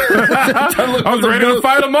overalls. I was ready to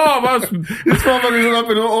fight them off. This motherfucker's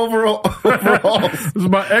up in overalls. This is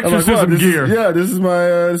my exorcism gear. This is my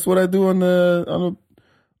this is what I do on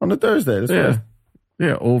the Thursday.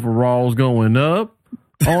 Yeah, overalls going up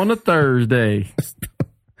on a Thursday.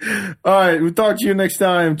 All right, we'll talk to you next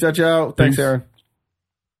time. Ciao, ciao. Thanks, Aaron.